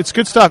 yeah, it's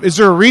good stuff. Is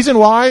there a reason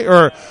why?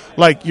 Or,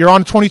 like, you're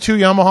on 22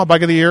 Yamaha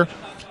Bike of the Year.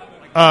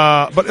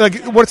 But,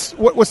 like, what's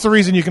the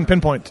reason you can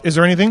pinpoint? Is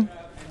there anything?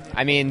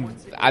 I mean,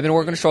 I've been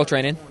working control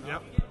training.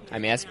 Yep. I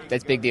mean,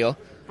 that's a big deal.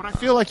 But I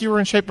feel like you were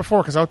in shape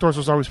before because outdoors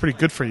was always pretty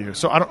good for you.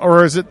 So,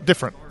 or is it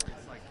different?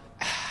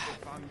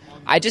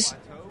 I just,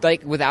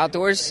 like, with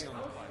outdoors,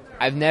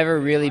 I've never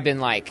really been,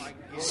 like,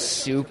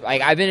 super.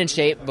 Like, I've been in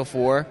shape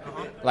before.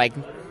 Like,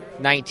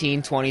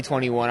 19, 20,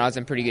 21, I was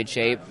in pretty good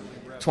shape.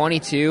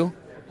 22,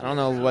 I don't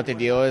know what the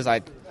deal is.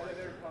 I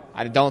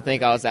don't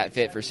think I was that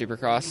fit for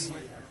Supercross.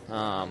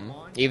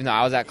 Even though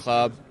I was at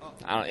club,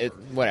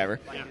 whatever.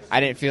 I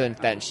didn't feel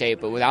that in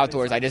shape. But with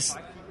outdoors, I just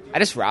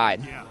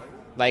ride.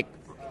 Like,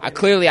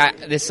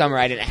 this summer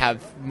I didn't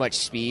have much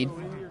speed,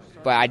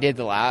 but I did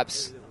the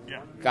laps.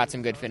 Got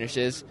some good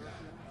finishes.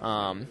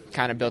 Kind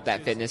of built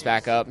that fitness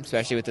back up,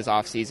 especially with this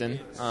off season.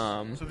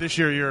 So this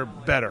year you're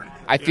better.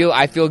 I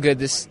feel good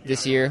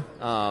this year,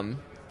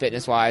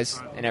 fitness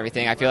wise and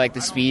everything. I feel like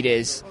the speed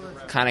is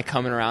kind of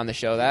coming around to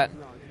show that.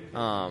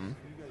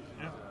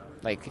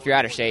 Like, if you're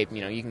out of shape,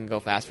 you can go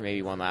fast for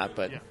maybe one lap,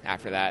 but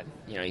after that,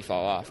 you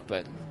fall off.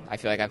 But I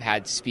feel like I've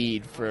had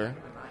speed for,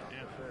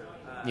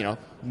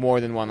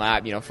 more than one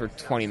lap, for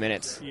 20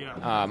 minutes.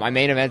 My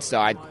main events,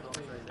 though,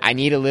 I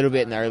need a little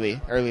bit in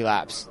the early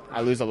laps.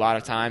 I lose a lot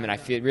of time, and I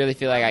really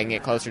feel like I can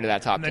get closer to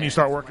that top 10. And then you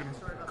start working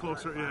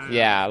closer.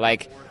 Yeah,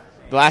 like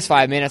the last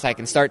 5 minutes, I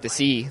can start to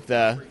see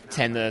the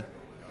 10 to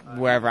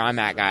wherever I'm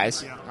at,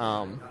 guys.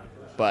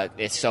 But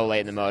it's so late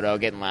in the moto,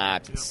 getting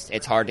lapped.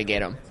 It's hard to get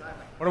them.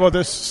 What about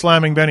this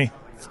slamming Benny?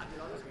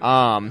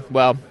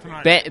 Well,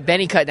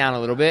 Benny cut down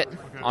a little bit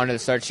onto the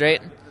start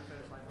straight,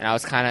 and I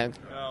was kind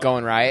of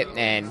going right,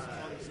 and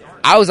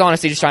I was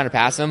honestly just trying to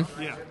pass him.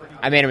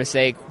 I made a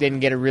mistake,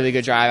 didn't get a really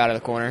good drive out of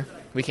the corner.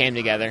 We came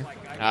together.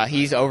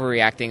 He's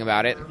overreacting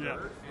about it.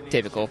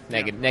 Typical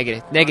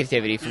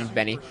negativity from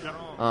Benny.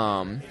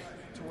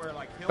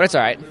 But it's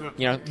all right.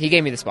 He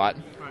gave me the spot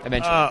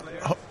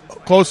eventually.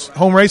 Close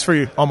home race for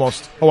you,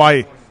 almost.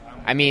 Hawaii.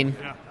 I mean,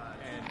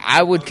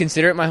 I would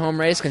consider it my home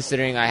race,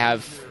 considering I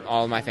have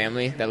all of my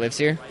family that lives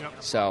here.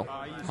 So,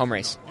 home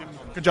race.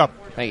 Good job.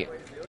 Thank you.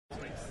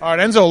 All right,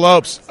 Enzo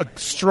Lopes, a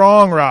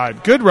strong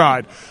ride. Good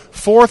ride.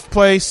 4th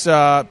place.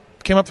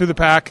 Came up through the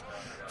pack.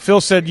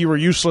 Phil said you were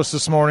useless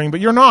this morning, but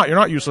you're not. You're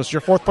not useless.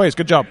 You're 4th place.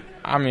 Good job.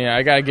 I mean,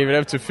 I gotta give it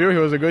up to Phil. He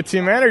was a good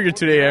team manager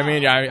today. I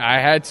mean, I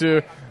had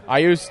to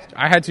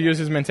use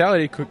his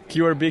mentality,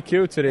 Q or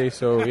BQ today.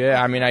 So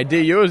yeah, I mean, I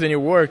did use and it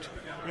worked.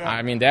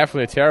 I mean,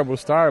 definitely a terrible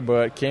start,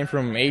 but came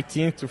from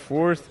 18th to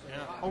 4th.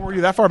 Oh, were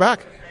you that far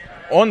back?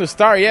 On the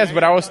start, yes,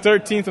 but I was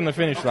 13th on the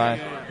finish line.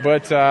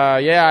 But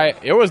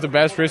it was the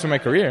best race of my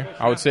career,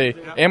 I would say.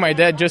 And my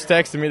dad just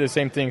texted me the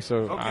same thing.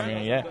 So I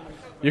mean, yeah.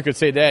 You could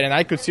say that, and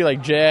I could see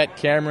like Jet,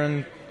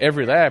 Cameron,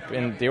 every lap,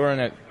 and they were in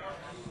it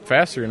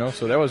faster,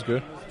 so that was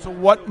good. So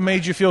what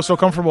made you feel so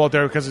comfortable out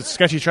there? Because it's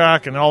sketchy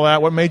track and all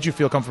that. What made you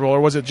feel comfortable,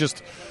 or was it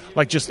just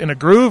in a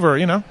groove, or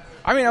I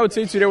mean, I would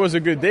say today was a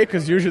good day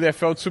because usually I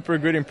felt super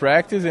good in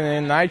practice, and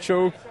then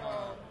Nitro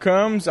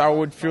comes, I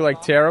would feel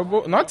like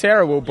terrible, not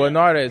terrible, but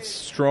not as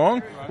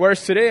strong.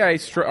 Whereas today I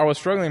was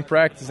struggling in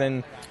practice,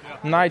 and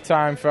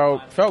nighttime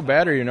felt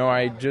better.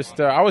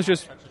 I was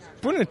just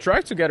putting the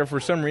track together for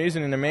some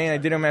reason in the main. I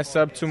didn't mess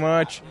up too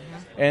much,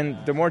 and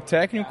the more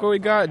technical we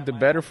got, the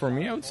better for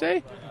me, I would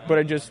say. But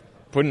I just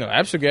putting the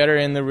laps together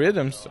and the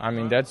rhythms. I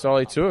mean, that's all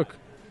it took.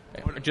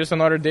 Just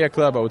another day at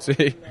club, I would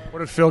say.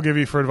 What did Phil give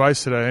you for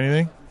advice today?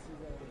 Anything?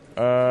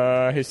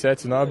 He said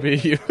to not be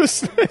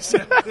useless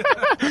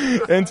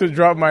and to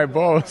drop my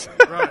balls.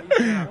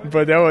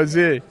 But that was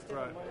it.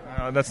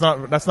 That's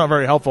not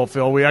very helpful,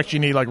 Phil. We actually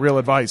need real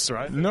advice,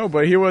 right? No,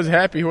 but he was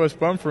happy. He was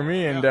pumped for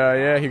me, and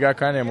he got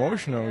kind of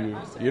emotional.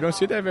 You don't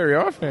see that very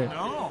often.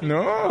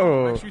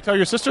 No. Make sure you tell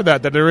your sister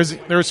that there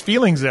is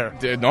feelings there.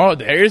 No,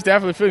 there is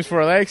definitely feelings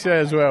for Alexia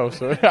as well.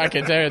 So I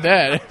can tell you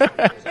that.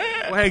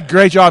 Well, hey,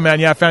 great job, man.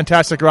 Yeah,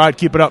 fantastic ride.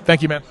 Keep it up.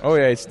 Thank you, man. Oh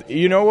yeah,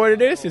 you know what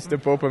it is? It's the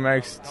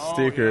PulpMX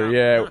sticker.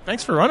 Yeah.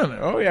 Thanks for running it.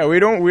 Oh yeah, we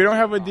don't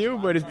have a deal,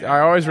 but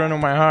I always run on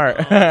my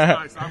heart.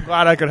 Nice. I'm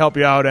glad I could help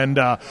you out, and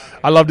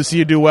I love to see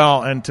you do well.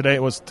 And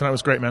tonight was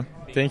great, man.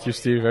 Thank you,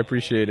 Steve. I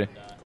appreciate it.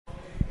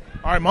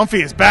 All right,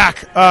 Mumphy is back.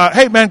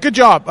 Hey, man, good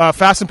job.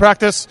 Fast in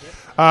practice.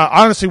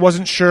 I honestly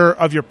wasn't sure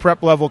of your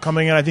prep level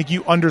coming in. I think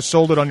you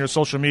undersold it on your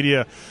social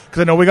media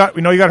because I know we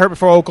know you got hurt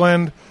before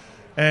Oakland,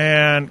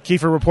 and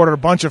Kiefer reported a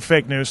bunch of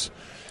fake news.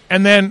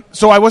 And then,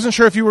 so I wasn't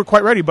sure if you were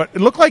quite ready, but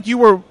it looked like you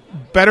were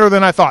better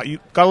than I thought. You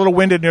got a little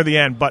winded near the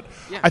end, but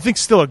yeah. I think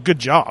still a good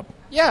job.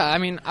 Yeah, I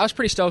mean, I was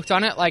pretty stoked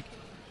on it.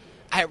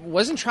 I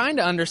wasn't trying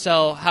to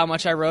undersell how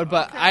much I rode,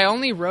 but I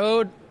only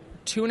rode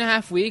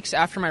 2.5 weeks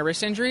after my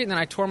wrist injury, and then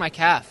I tore my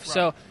calf. Right.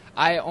 So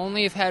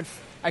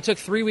I took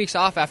 3 weeks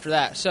off after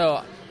that.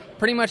 So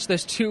pretty much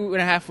those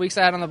 2.5 weeks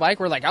I had on the bike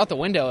were like out the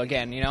window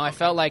again. I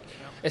felt like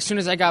as soon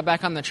as I got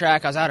back on the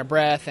track, I was out of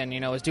breath and,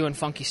 was doing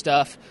funky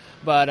stuff.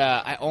 But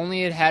I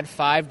only had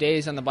 5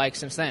 days on the bike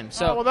since then.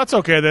 So well, that's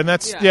okay then.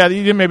 You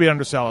didn't maybe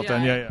undersell it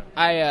then.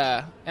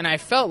 Yeah. I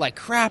felt like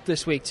crap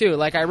this week too.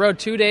 Like I rode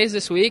 2 days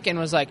this week and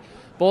was like,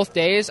 both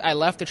days I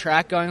left the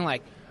track going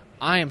like,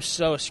 I am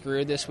so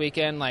screwed this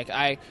weekend. Like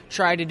I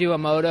tried to do a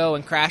moto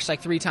and crashed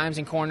like 3 times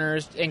in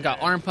corners and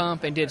got arm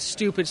pump and did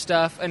stupid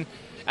stuff. And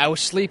I was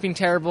sleeping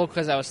terrible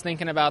because I was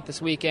thinking about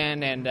this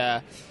weekend.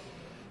 And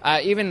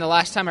even the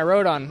last time I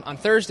rode on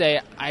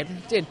Thursday, I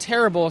did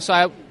terrible.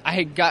 So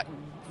I got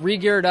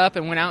re-geared up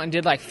and went out and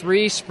did like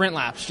 3 sprint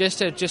laps just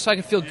so I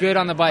could feel good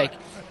on the bike.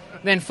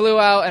 Then flew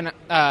out and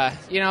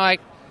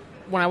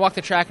when I walked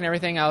the track and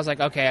everything, I was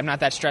like, okay, I'm not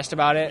that stressed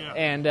about it,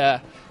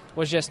 and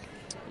was just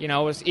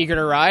was eager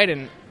to ride.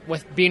 And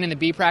with being in the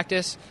B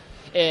practice,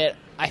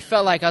 I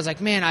felt like I was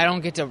like, man, I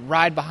don't get to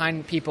ride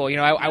behind people.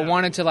 I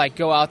wanted to like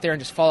go out there and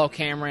just follow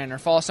Cameron or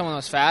follow someone that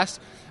was fast.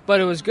 But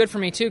it was good for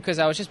me, too, because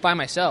I was just by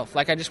myself.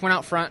 Like, I just went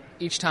out front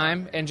each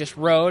time and just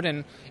rode.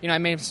 And, I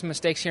made some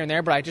mistakes here and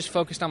there, but I just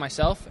focused on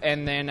myself.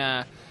 And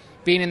then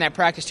being in that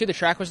practice, too, the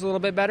track was a little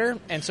bit better.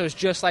 And so it's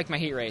just like my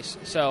heat race.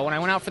 So when I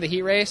went out for the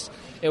heat race,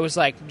 it was,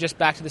 like, just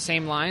back to the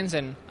same lines.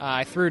 And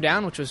I threw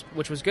down, which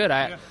was good.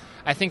 I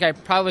think I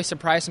probably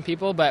surprised some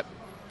people, but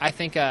I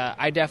think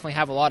I definitely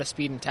have a lot of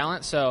speed and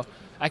talent. So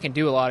I can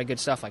do a lot of good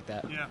stuff like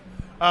that.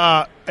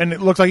 Yeah. And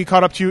it looks like he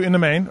caught up to you in the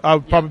main.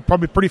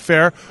 Probably pretty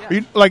fair.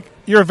 Yeah.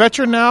 You're a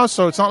veteran now,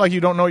 so it's not like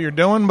you don't know what you're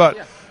doing. But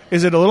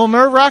is it a little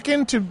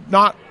nerve-wracking to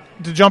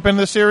jump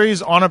into the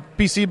series on a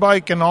PC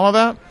bike and all of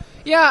that?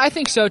 Yeah, I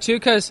think so too.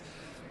 Because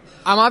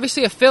I'm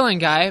obviously a fill-in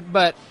guy,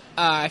 but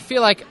I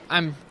feel like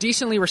I'm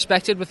decently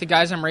respected with the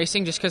guys I'm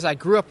racing, just because I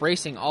grew up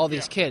racing all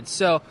these kids.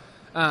 So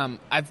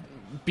I've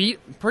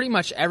beat pretty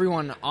much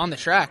everyone on the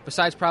track,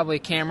 besides probably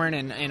Cameron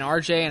and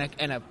RJ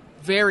and a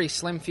very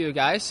slim few of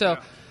guys. So.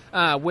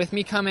 With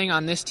me coming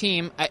on this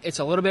team, it's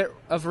a little bit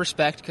of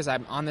respect because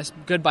I'm on this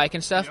good bike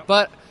and stuff,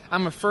 but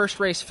I'm a first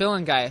race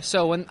fill-in guy.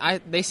 So when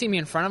they see me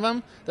in front of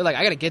them, they're like,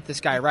 I got to get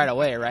this guy right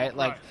away, right?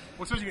 Like,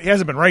 he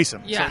hasn't been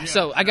racing. Yeah,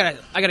 so I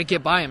gotta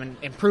get by him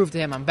and prove to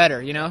him I'm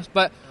better,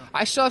 But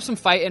I still have some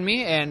fight in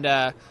me, and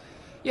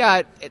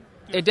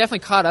it definitely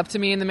caught up to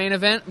me in the main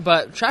event,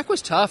 but track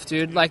was tough,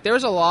 dude. Like, there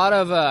was a lot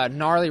of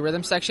gnarly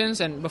rhythm sections,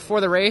 and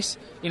before the race,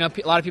 a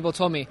lot of people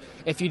told me,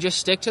 if you just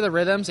stick to the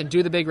rhythms and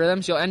do the big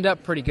rhythms, you'll end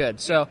up pretty good.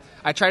 So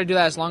I tried to do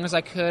that as long as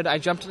I could. I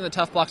jumped into the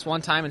tough blocks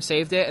one time and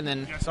saved it, and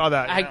then I saw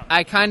that.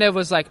 I kind of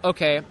was like,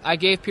 okay, I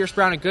gave Pierce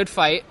Brown a good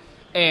fight,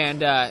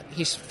 and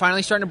he's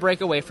finally starting to break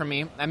away from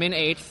me. I'm in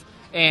 8th,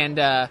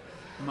 and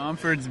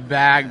Mumford's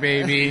back,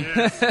 baby.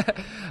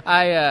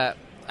 I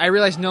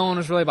realized no one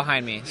was really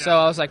behind me, so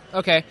I was like,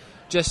 okay,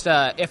 just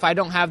if I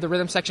don't have the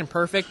rhythm section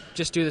perfect,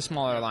 just do the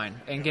smaller line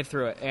and get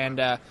through it. And,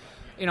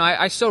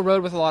 I still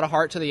rode with a lot of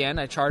heart to the end.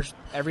 I charged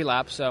every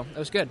lap, so it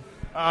was good.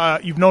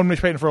 You've known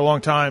Mitch Payton for a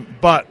long time,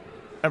 but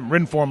I haven't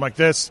ridden for him like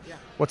this. Yeah.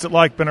 What's it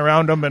like? Been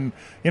around him, and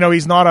he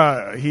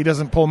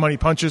doesn't pull many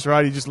punches,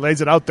 right? He just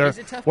lays it out there.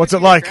 What's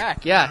it like?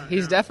 Yeah,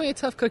 he's definitely a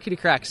tough cookie to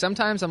crack.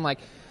 Sometimes I'm like,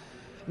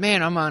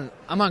 man, I'm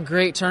on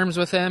great terms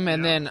with him,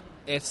 and then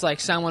it's like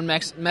someone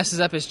messes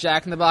up his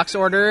Jack in the Box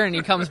order, and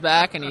he comes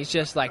back and he's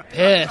just like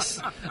pissed.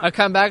 I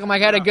come back, I'm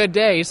like, I had a good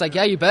day. He's like,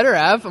 yeah, you better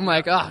have. I'm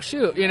like, oh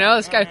shoot,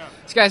 this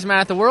guy's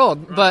mad at the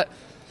world. Right. But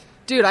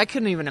dude, I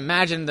couldn't even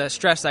imagine the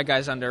stress that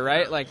guy's under,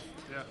 right? Like,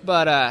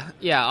 but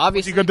obviously.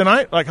 Was he good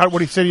tonight? Like, what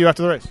did he say to you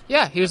after the race?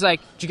 Yeah, he was like,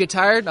 did you get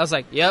tired? I was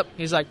like, yep.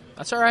 He's like,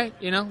 that's all right,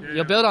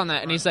 you'll build on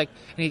that. And he's like,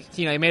 he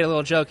made a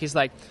little joke. He's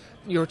like,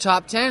 you're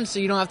top 10, so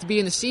you don't have to be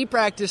in the C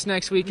practice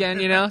next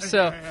weekend,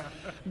 so.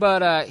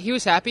 But he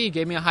was happy. He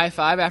gave me a high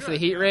five after the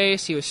heat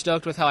race. He was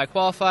stoked with how I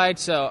qualified.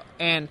 So,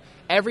 and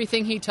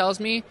everything he tells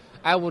me,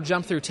 I will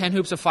jump through 10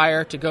 hoops of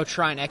fire to go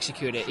try and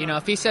execute it.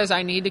 If he says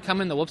I need to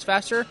come in the whoops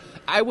faster,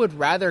 I would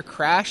rather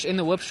crash in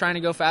the whoops trying to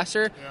go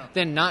faster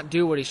than not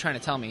do what he's trying to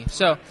tell me.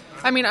 So,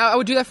 I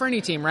would do that for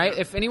any team, right?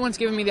 If anyone's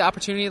giving me the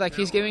opportunity like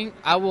he's giving,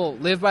 I will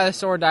live by the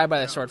sword, die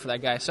by the sword for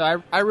that guy.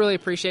 So I really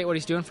appreciate what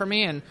he's doing for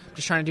me, and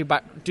just trying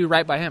to do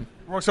right by him.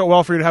 Works out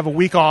well for you to have a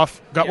week off.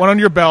 Got one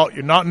under your belt.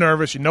 You're not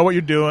nervous. You know what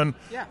you're doing.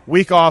 Yeah.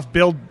 Week off,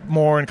 build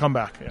more, and come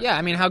back.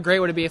 Yeah, how great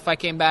would it be if I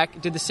came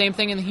back, did the same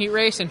thing in the heat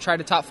race, and tried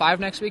to top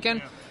 5 next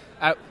weekend?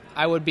 Yeah.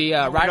 I would be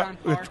right on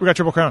par. We got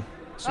Triple Crown.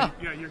 So,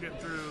 yeah, you're getting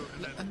through.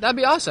 That'd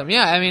be awesome.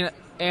 Yeah,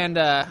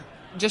 and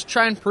just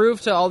try and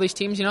prove to all these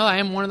teams, I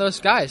am one of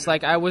those guys.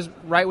 Like, I was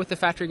right with the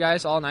factory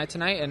guys all night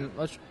tonight, and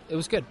it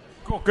was good.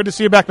 Cool. Good to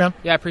see you back, man.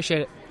 Yeah, I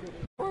appreciate it.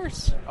 Of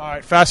course. All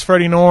right, Fast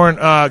Freddie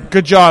Noren,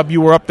 good job. You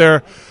were up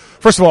there.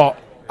 First of all,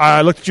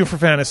 I looked at you for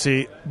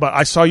fantasy, but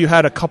I saw you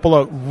had a couple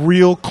of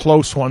real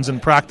close ones in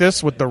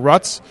practice with the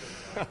ruts,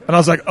 and I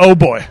was like, oh,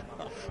 boy.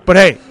 But,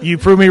 hey, you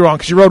proved me wrong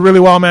because you rode really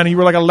well, man, and you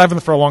were like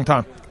 11th for a long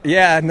time.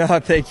 Yeah, no,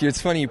 thank you.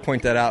 It's funny you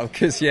point that out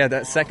because,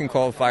 that second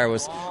qualifier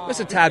was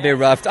a tad bit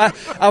rough.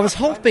 I was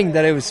hoping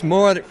that it was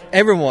more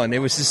everyone. It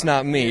was just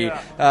not me.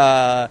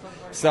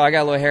 So I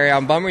got a little hairy.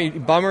 I'm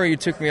bummer you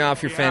took me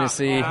off your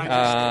fantasy.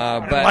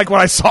 But like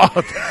what I saw.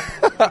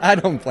 I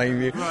don't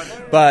blame you.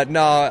 But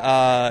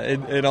no,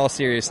 in all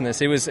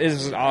seriousness, it was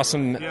an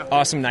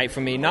awesome night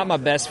for me. Not my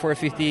best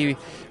 450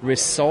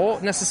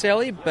 result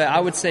necessarily, but I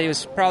would say it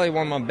was probably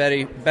one of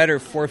my better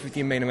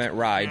 450 main event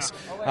rides.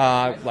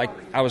 Like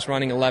I was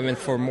running 11th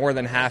for more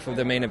than half of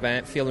the main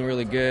event, feeling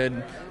really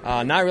good,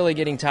 not really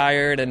getting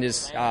tired, and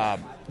just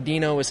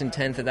Dino was in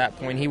 10th at that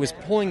point. He was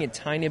pulling a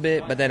tiny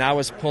bit, but then I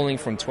was pulling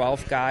from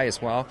 12th guy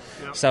as well.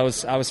 So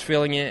I was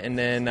feeling it, and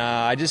then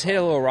I just hit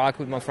a little rock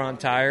with my front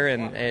tire,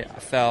 and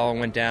it fell and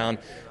went down,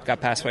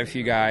 got passed by a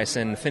few guys,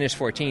 and finished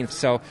 14th.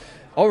 So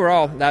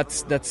overall,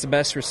 that's the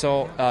best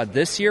result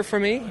this year for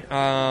me,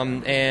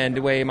 and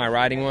the way my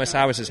riding was,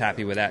 I was just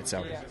happy with that.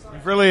 So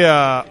really,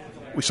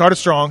 we started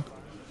strong.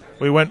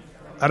 We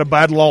had a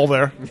bad lull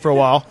there for a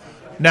while.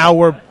 Now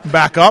we're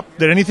back up.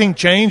 Did anything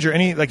change, or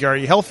are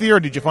you healthier?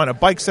 Did you find a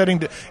bike setting?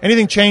 Did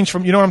anything change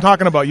from? You know what I'm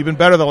talking about. You've been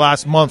better the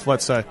last month,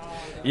 let's say.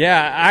 Yeah,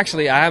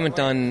 actually, I haven't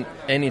done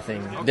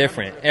anything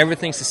different.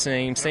 Everything's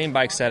the same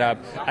bike setup.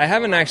 I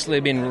haven't actually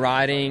been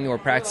riding or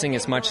practicing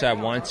as much as I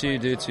want to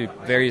due to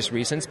various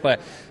reasons, but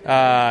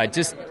I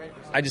just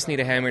need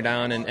to hammer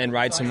down and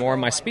ride some more.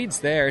 My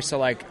speed's there,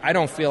 so I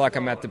don't feel like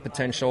I'm at the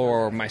potential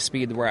or my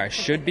speed where I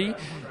should be.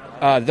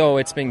 Though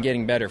it's been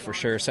getting better for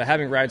sure. So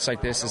having rides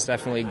like this is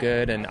definitely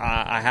good, and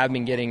I have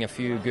been getting a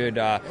few good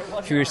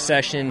few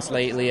sessions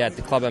lately at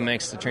the Club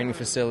MX, the training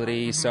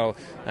facility. So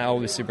that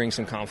obviously brings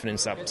some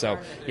confidence up. So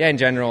yeah, in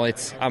general,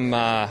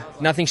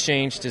 nothing's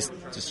changed.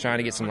 Just trying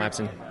to get some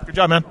laps in. Good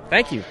job, man.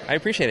 Thank you. I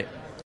appreciate it.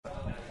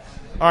 All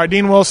right,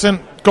 Dean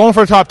Wilson going for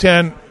the top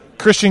 10.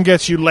 Christian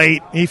gets you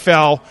late. He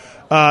fell.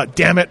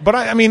 Damn it. But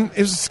I mean, it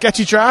was a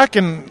sketchy track,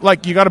 and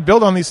you got to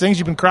build on these things.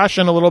 You've been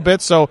crashing a little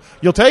bit, so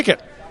you'll take it.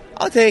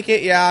 I'll take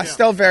it. Yeah,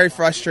 still very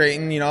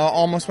frustrating.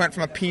 Almost went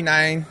from a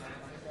P9.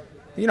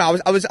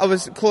 I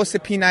was close to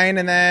P9,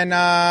 and then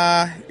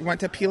went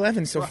to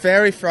P11. So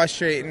very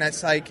frustrating.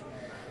 That's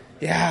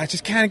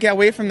just can't get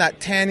away from that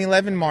 10,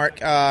 11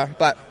 mark.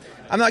 But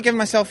I'm not giving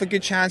myself a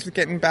good chance with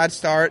getting bad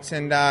starts,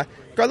 and got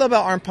a little bit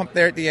of arm pump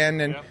there at the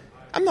end. And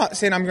I'm not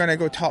saying I'm going to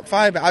go top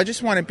 5, but I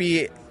just want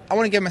to I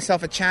want to give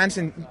myself a chance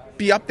and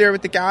be up there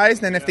with the guys.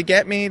 Then if they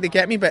get me, they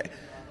get me. But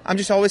I'm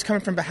just always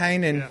coming from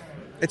behind, and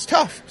it's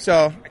tough.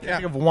 So I can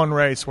think of one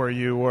race where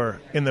you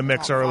were in the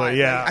mix early.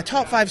 Yeah, a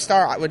top 5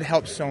 star would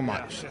help so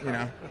much.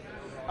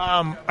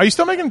 Are you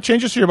still making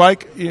changes to your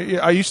bike?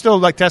 Are you still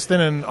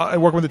testing and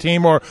working with the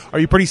team, or are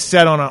you pretty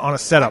set on a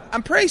setup?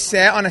 I'm pretty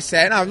set on a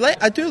set.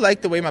 I do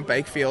like the way my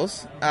bike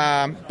feels,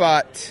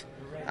 but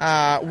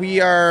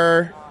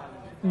we're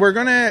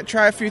gonna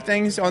try a few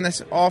things on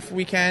this off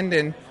weekend,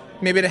 and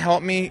maybe to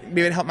help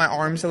my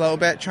arms a little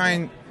bit. Try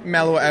and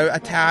mellow it out a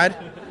tad.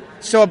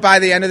 So by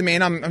the end of the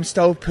main, I'm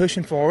still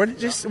pushing forward.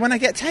 Just when I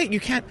get tight,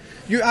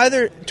 you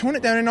either tone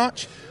it down a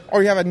notch,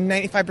 or you have a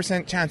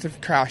 95% chance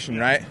of crashing,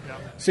 right?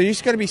 So you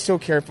just got to be so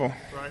careful.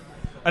 Right.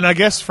 And I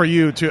guess for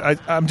you too,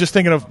 I'm just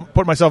thinking of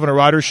putting myself in a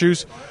rider's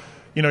shoes.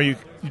 You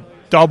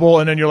double,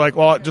 and then you're like,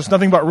 well, just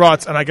nothing but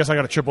ruts, and I guess I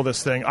got to triple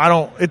this thing.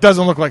 It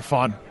doesn't look like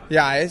fun.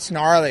 Yeah, it's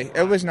gnarly.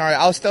 It was gnarly.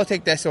 I'll still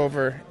take this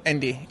over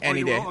Indy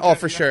any day. Okay. Oh,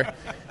 for sure.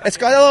 It's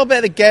got a little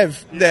bit of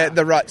give,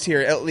 the ruts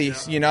here, at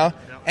least,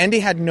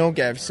 Indy had no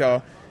give,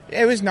 so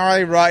it was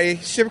gnarly, rutty.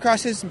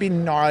 Supercross has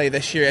been gnarly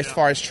this year as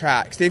far as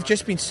tracks. They've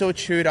just been so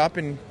chewed up,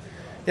 and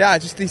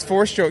just these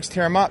 4-strokes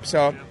tear them up.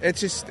 So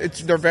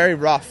they're very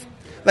rough.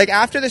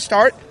 After the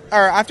start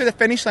or after the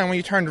finish line, when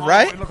you turned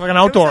right, it looked like an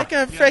outdoor. It was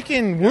like a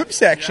freaking whoop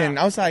section.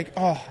 I was like,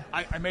 oh.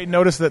 I made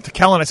notice that to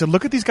Kellen. I said,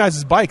 look at these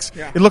guys' bikes.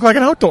 Yeah. It looked like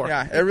an outdoor.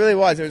 Yeah, it really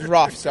was. It was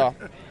rough. So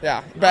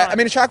yeah, but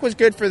the track was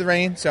good for the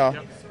rain,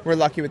 so we're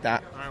lucky with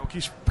that. All right,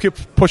 we'll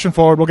keep pushing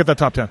forward. We'll get that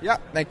top 10. Yeah,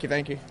 thank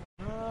you.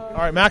 All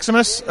right,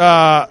 Maximus,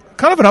 kind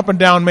of an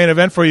up-and-down main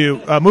event for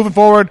you. Moving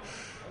forward,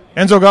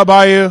 Enzo got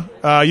by you.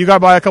 You got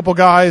by a couple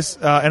guys,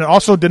 and it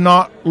also did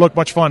not look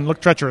much fun.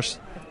 Looked treacherous.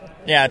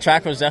 Yeah,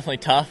 track was definitely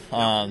tough.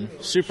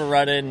 Super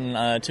rutted, and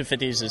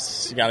 250s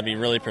is got to be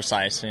really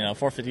precise.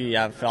 450,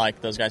 I feel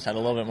like those guys had a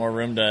little bit more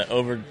room to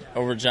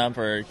over jump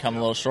or come a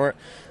little short.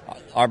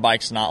 Our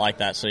bike's not like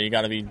that, so you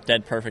got to be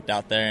dead perfect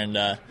out there. And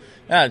the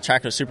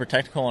track was super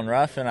technical and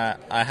rough, and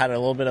I had a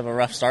little bit of a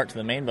rough start to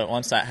the main, but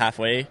once that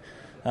halfway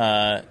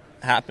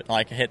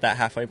hit that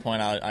halfway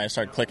point, I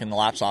started clicking the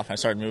laps off. I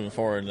started moving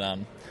forward.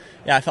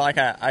 I felt like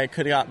I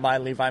could have got by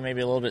Levi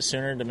maybe a little bit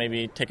sooner to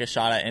maybe take a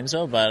shot at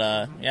Enzo,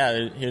 but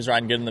he was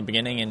riding good in the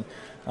beginning, and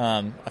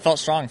I felt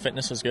strong.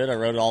 Fitness was good. I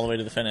rode it all the way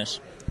to the finish.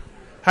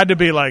 Had to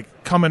be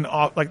coming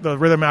off the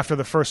rhythm after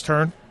the first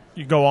turn.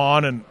 You go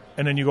on and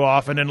then you go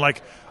off, and then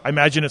I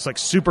imagine it's like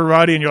super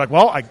ruddy, and you're like,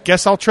 well, I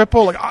guess I'll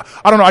triple. Like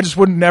I don't know, I just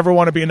would never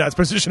want to be in that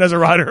position as a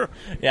rider.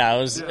 Yeah,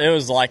 it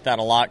was like that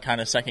a lot,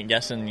 kind of second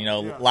guessing,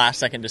 last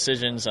second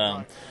decisions.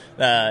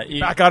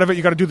 Back out of it,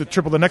 you got to do the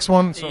triple the next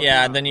one. So.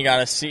 Yeah, and then you got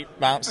to seat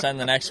bounce send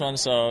the next one.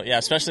 So yeah,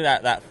 especially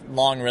that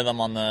long rhythm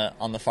on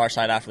the far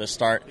side after the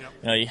start.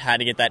 You had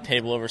to get that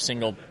table over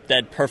single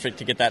dead perfect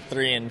to get that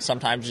 3, and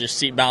sometimes you just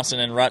seat bouncing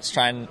in ruts,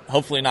 trying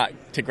hopefully not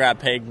to grab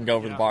peg and go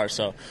over the bar.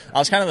 So that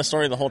was kind of the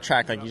story of the whole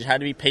track. Like you had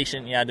to be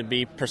patient, you had to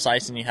be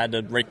precise, and you had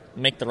to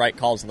make the right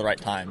calls at the right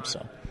time. So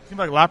it seemed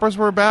like lappers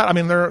were bad. I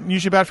mean, they're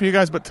usually bad for you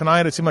guys, but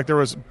tonight it seemed like there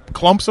was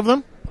clumps of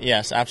them.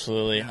 Yes,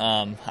 absolutely.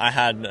 I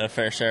had a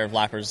fair share of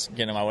lappers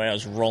getting in my way. I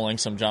was rolling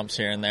some jumps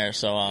here and there.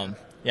 So,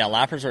 yeah,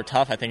 lappers were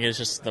tough. I think it was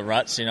just the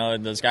ruts.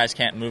 Those guys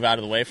can't move out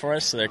of the way for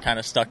us, so they're kind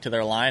of stuck to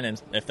their line.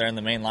 And if they're in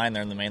the main line,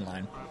 they're in the main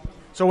line.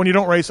 So when you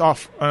don't race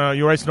off,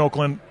 you race in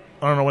Oakland,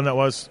 I don't know when that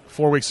was,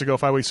 4 weeks ago,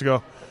 5 weeks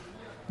ago.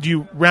 Do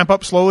you ramp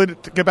up slowly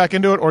to get back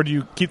into it, or do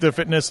you keep the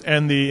fitness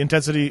and the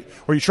intensity,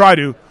 or you try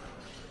to,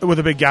 with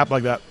a big gap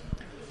like that?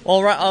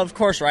 Well, of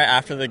course, right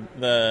after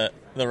the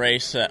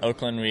race at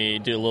Oakland, we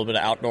do a little bit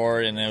of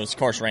outdoor, and it was, of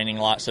course, raining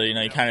a lot. So,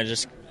 you kind of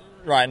just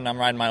I'm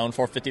riding my own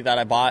 450 that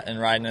I bought and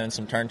riding in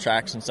some turn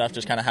tracks and stuff,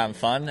 just kind of having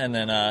fun. And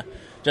then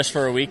just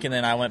for a week, and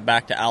then I went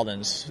back to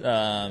Alden's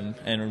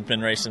and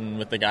been racing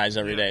with the guys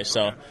every day.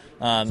 So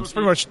it's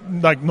pretty much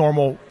like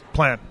normal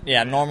plan.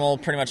 Yeah, normal,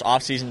 pretty much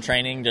off-season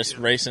training, just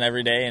racing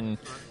every day, and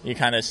you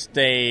kind of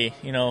stay,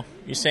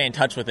 you stay in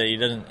touch with it. It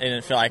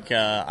didn't feel like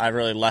I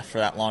really left for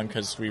that long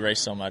because we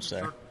raced so much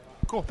there.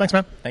 Cool. Thanks,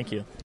 man. Thank you.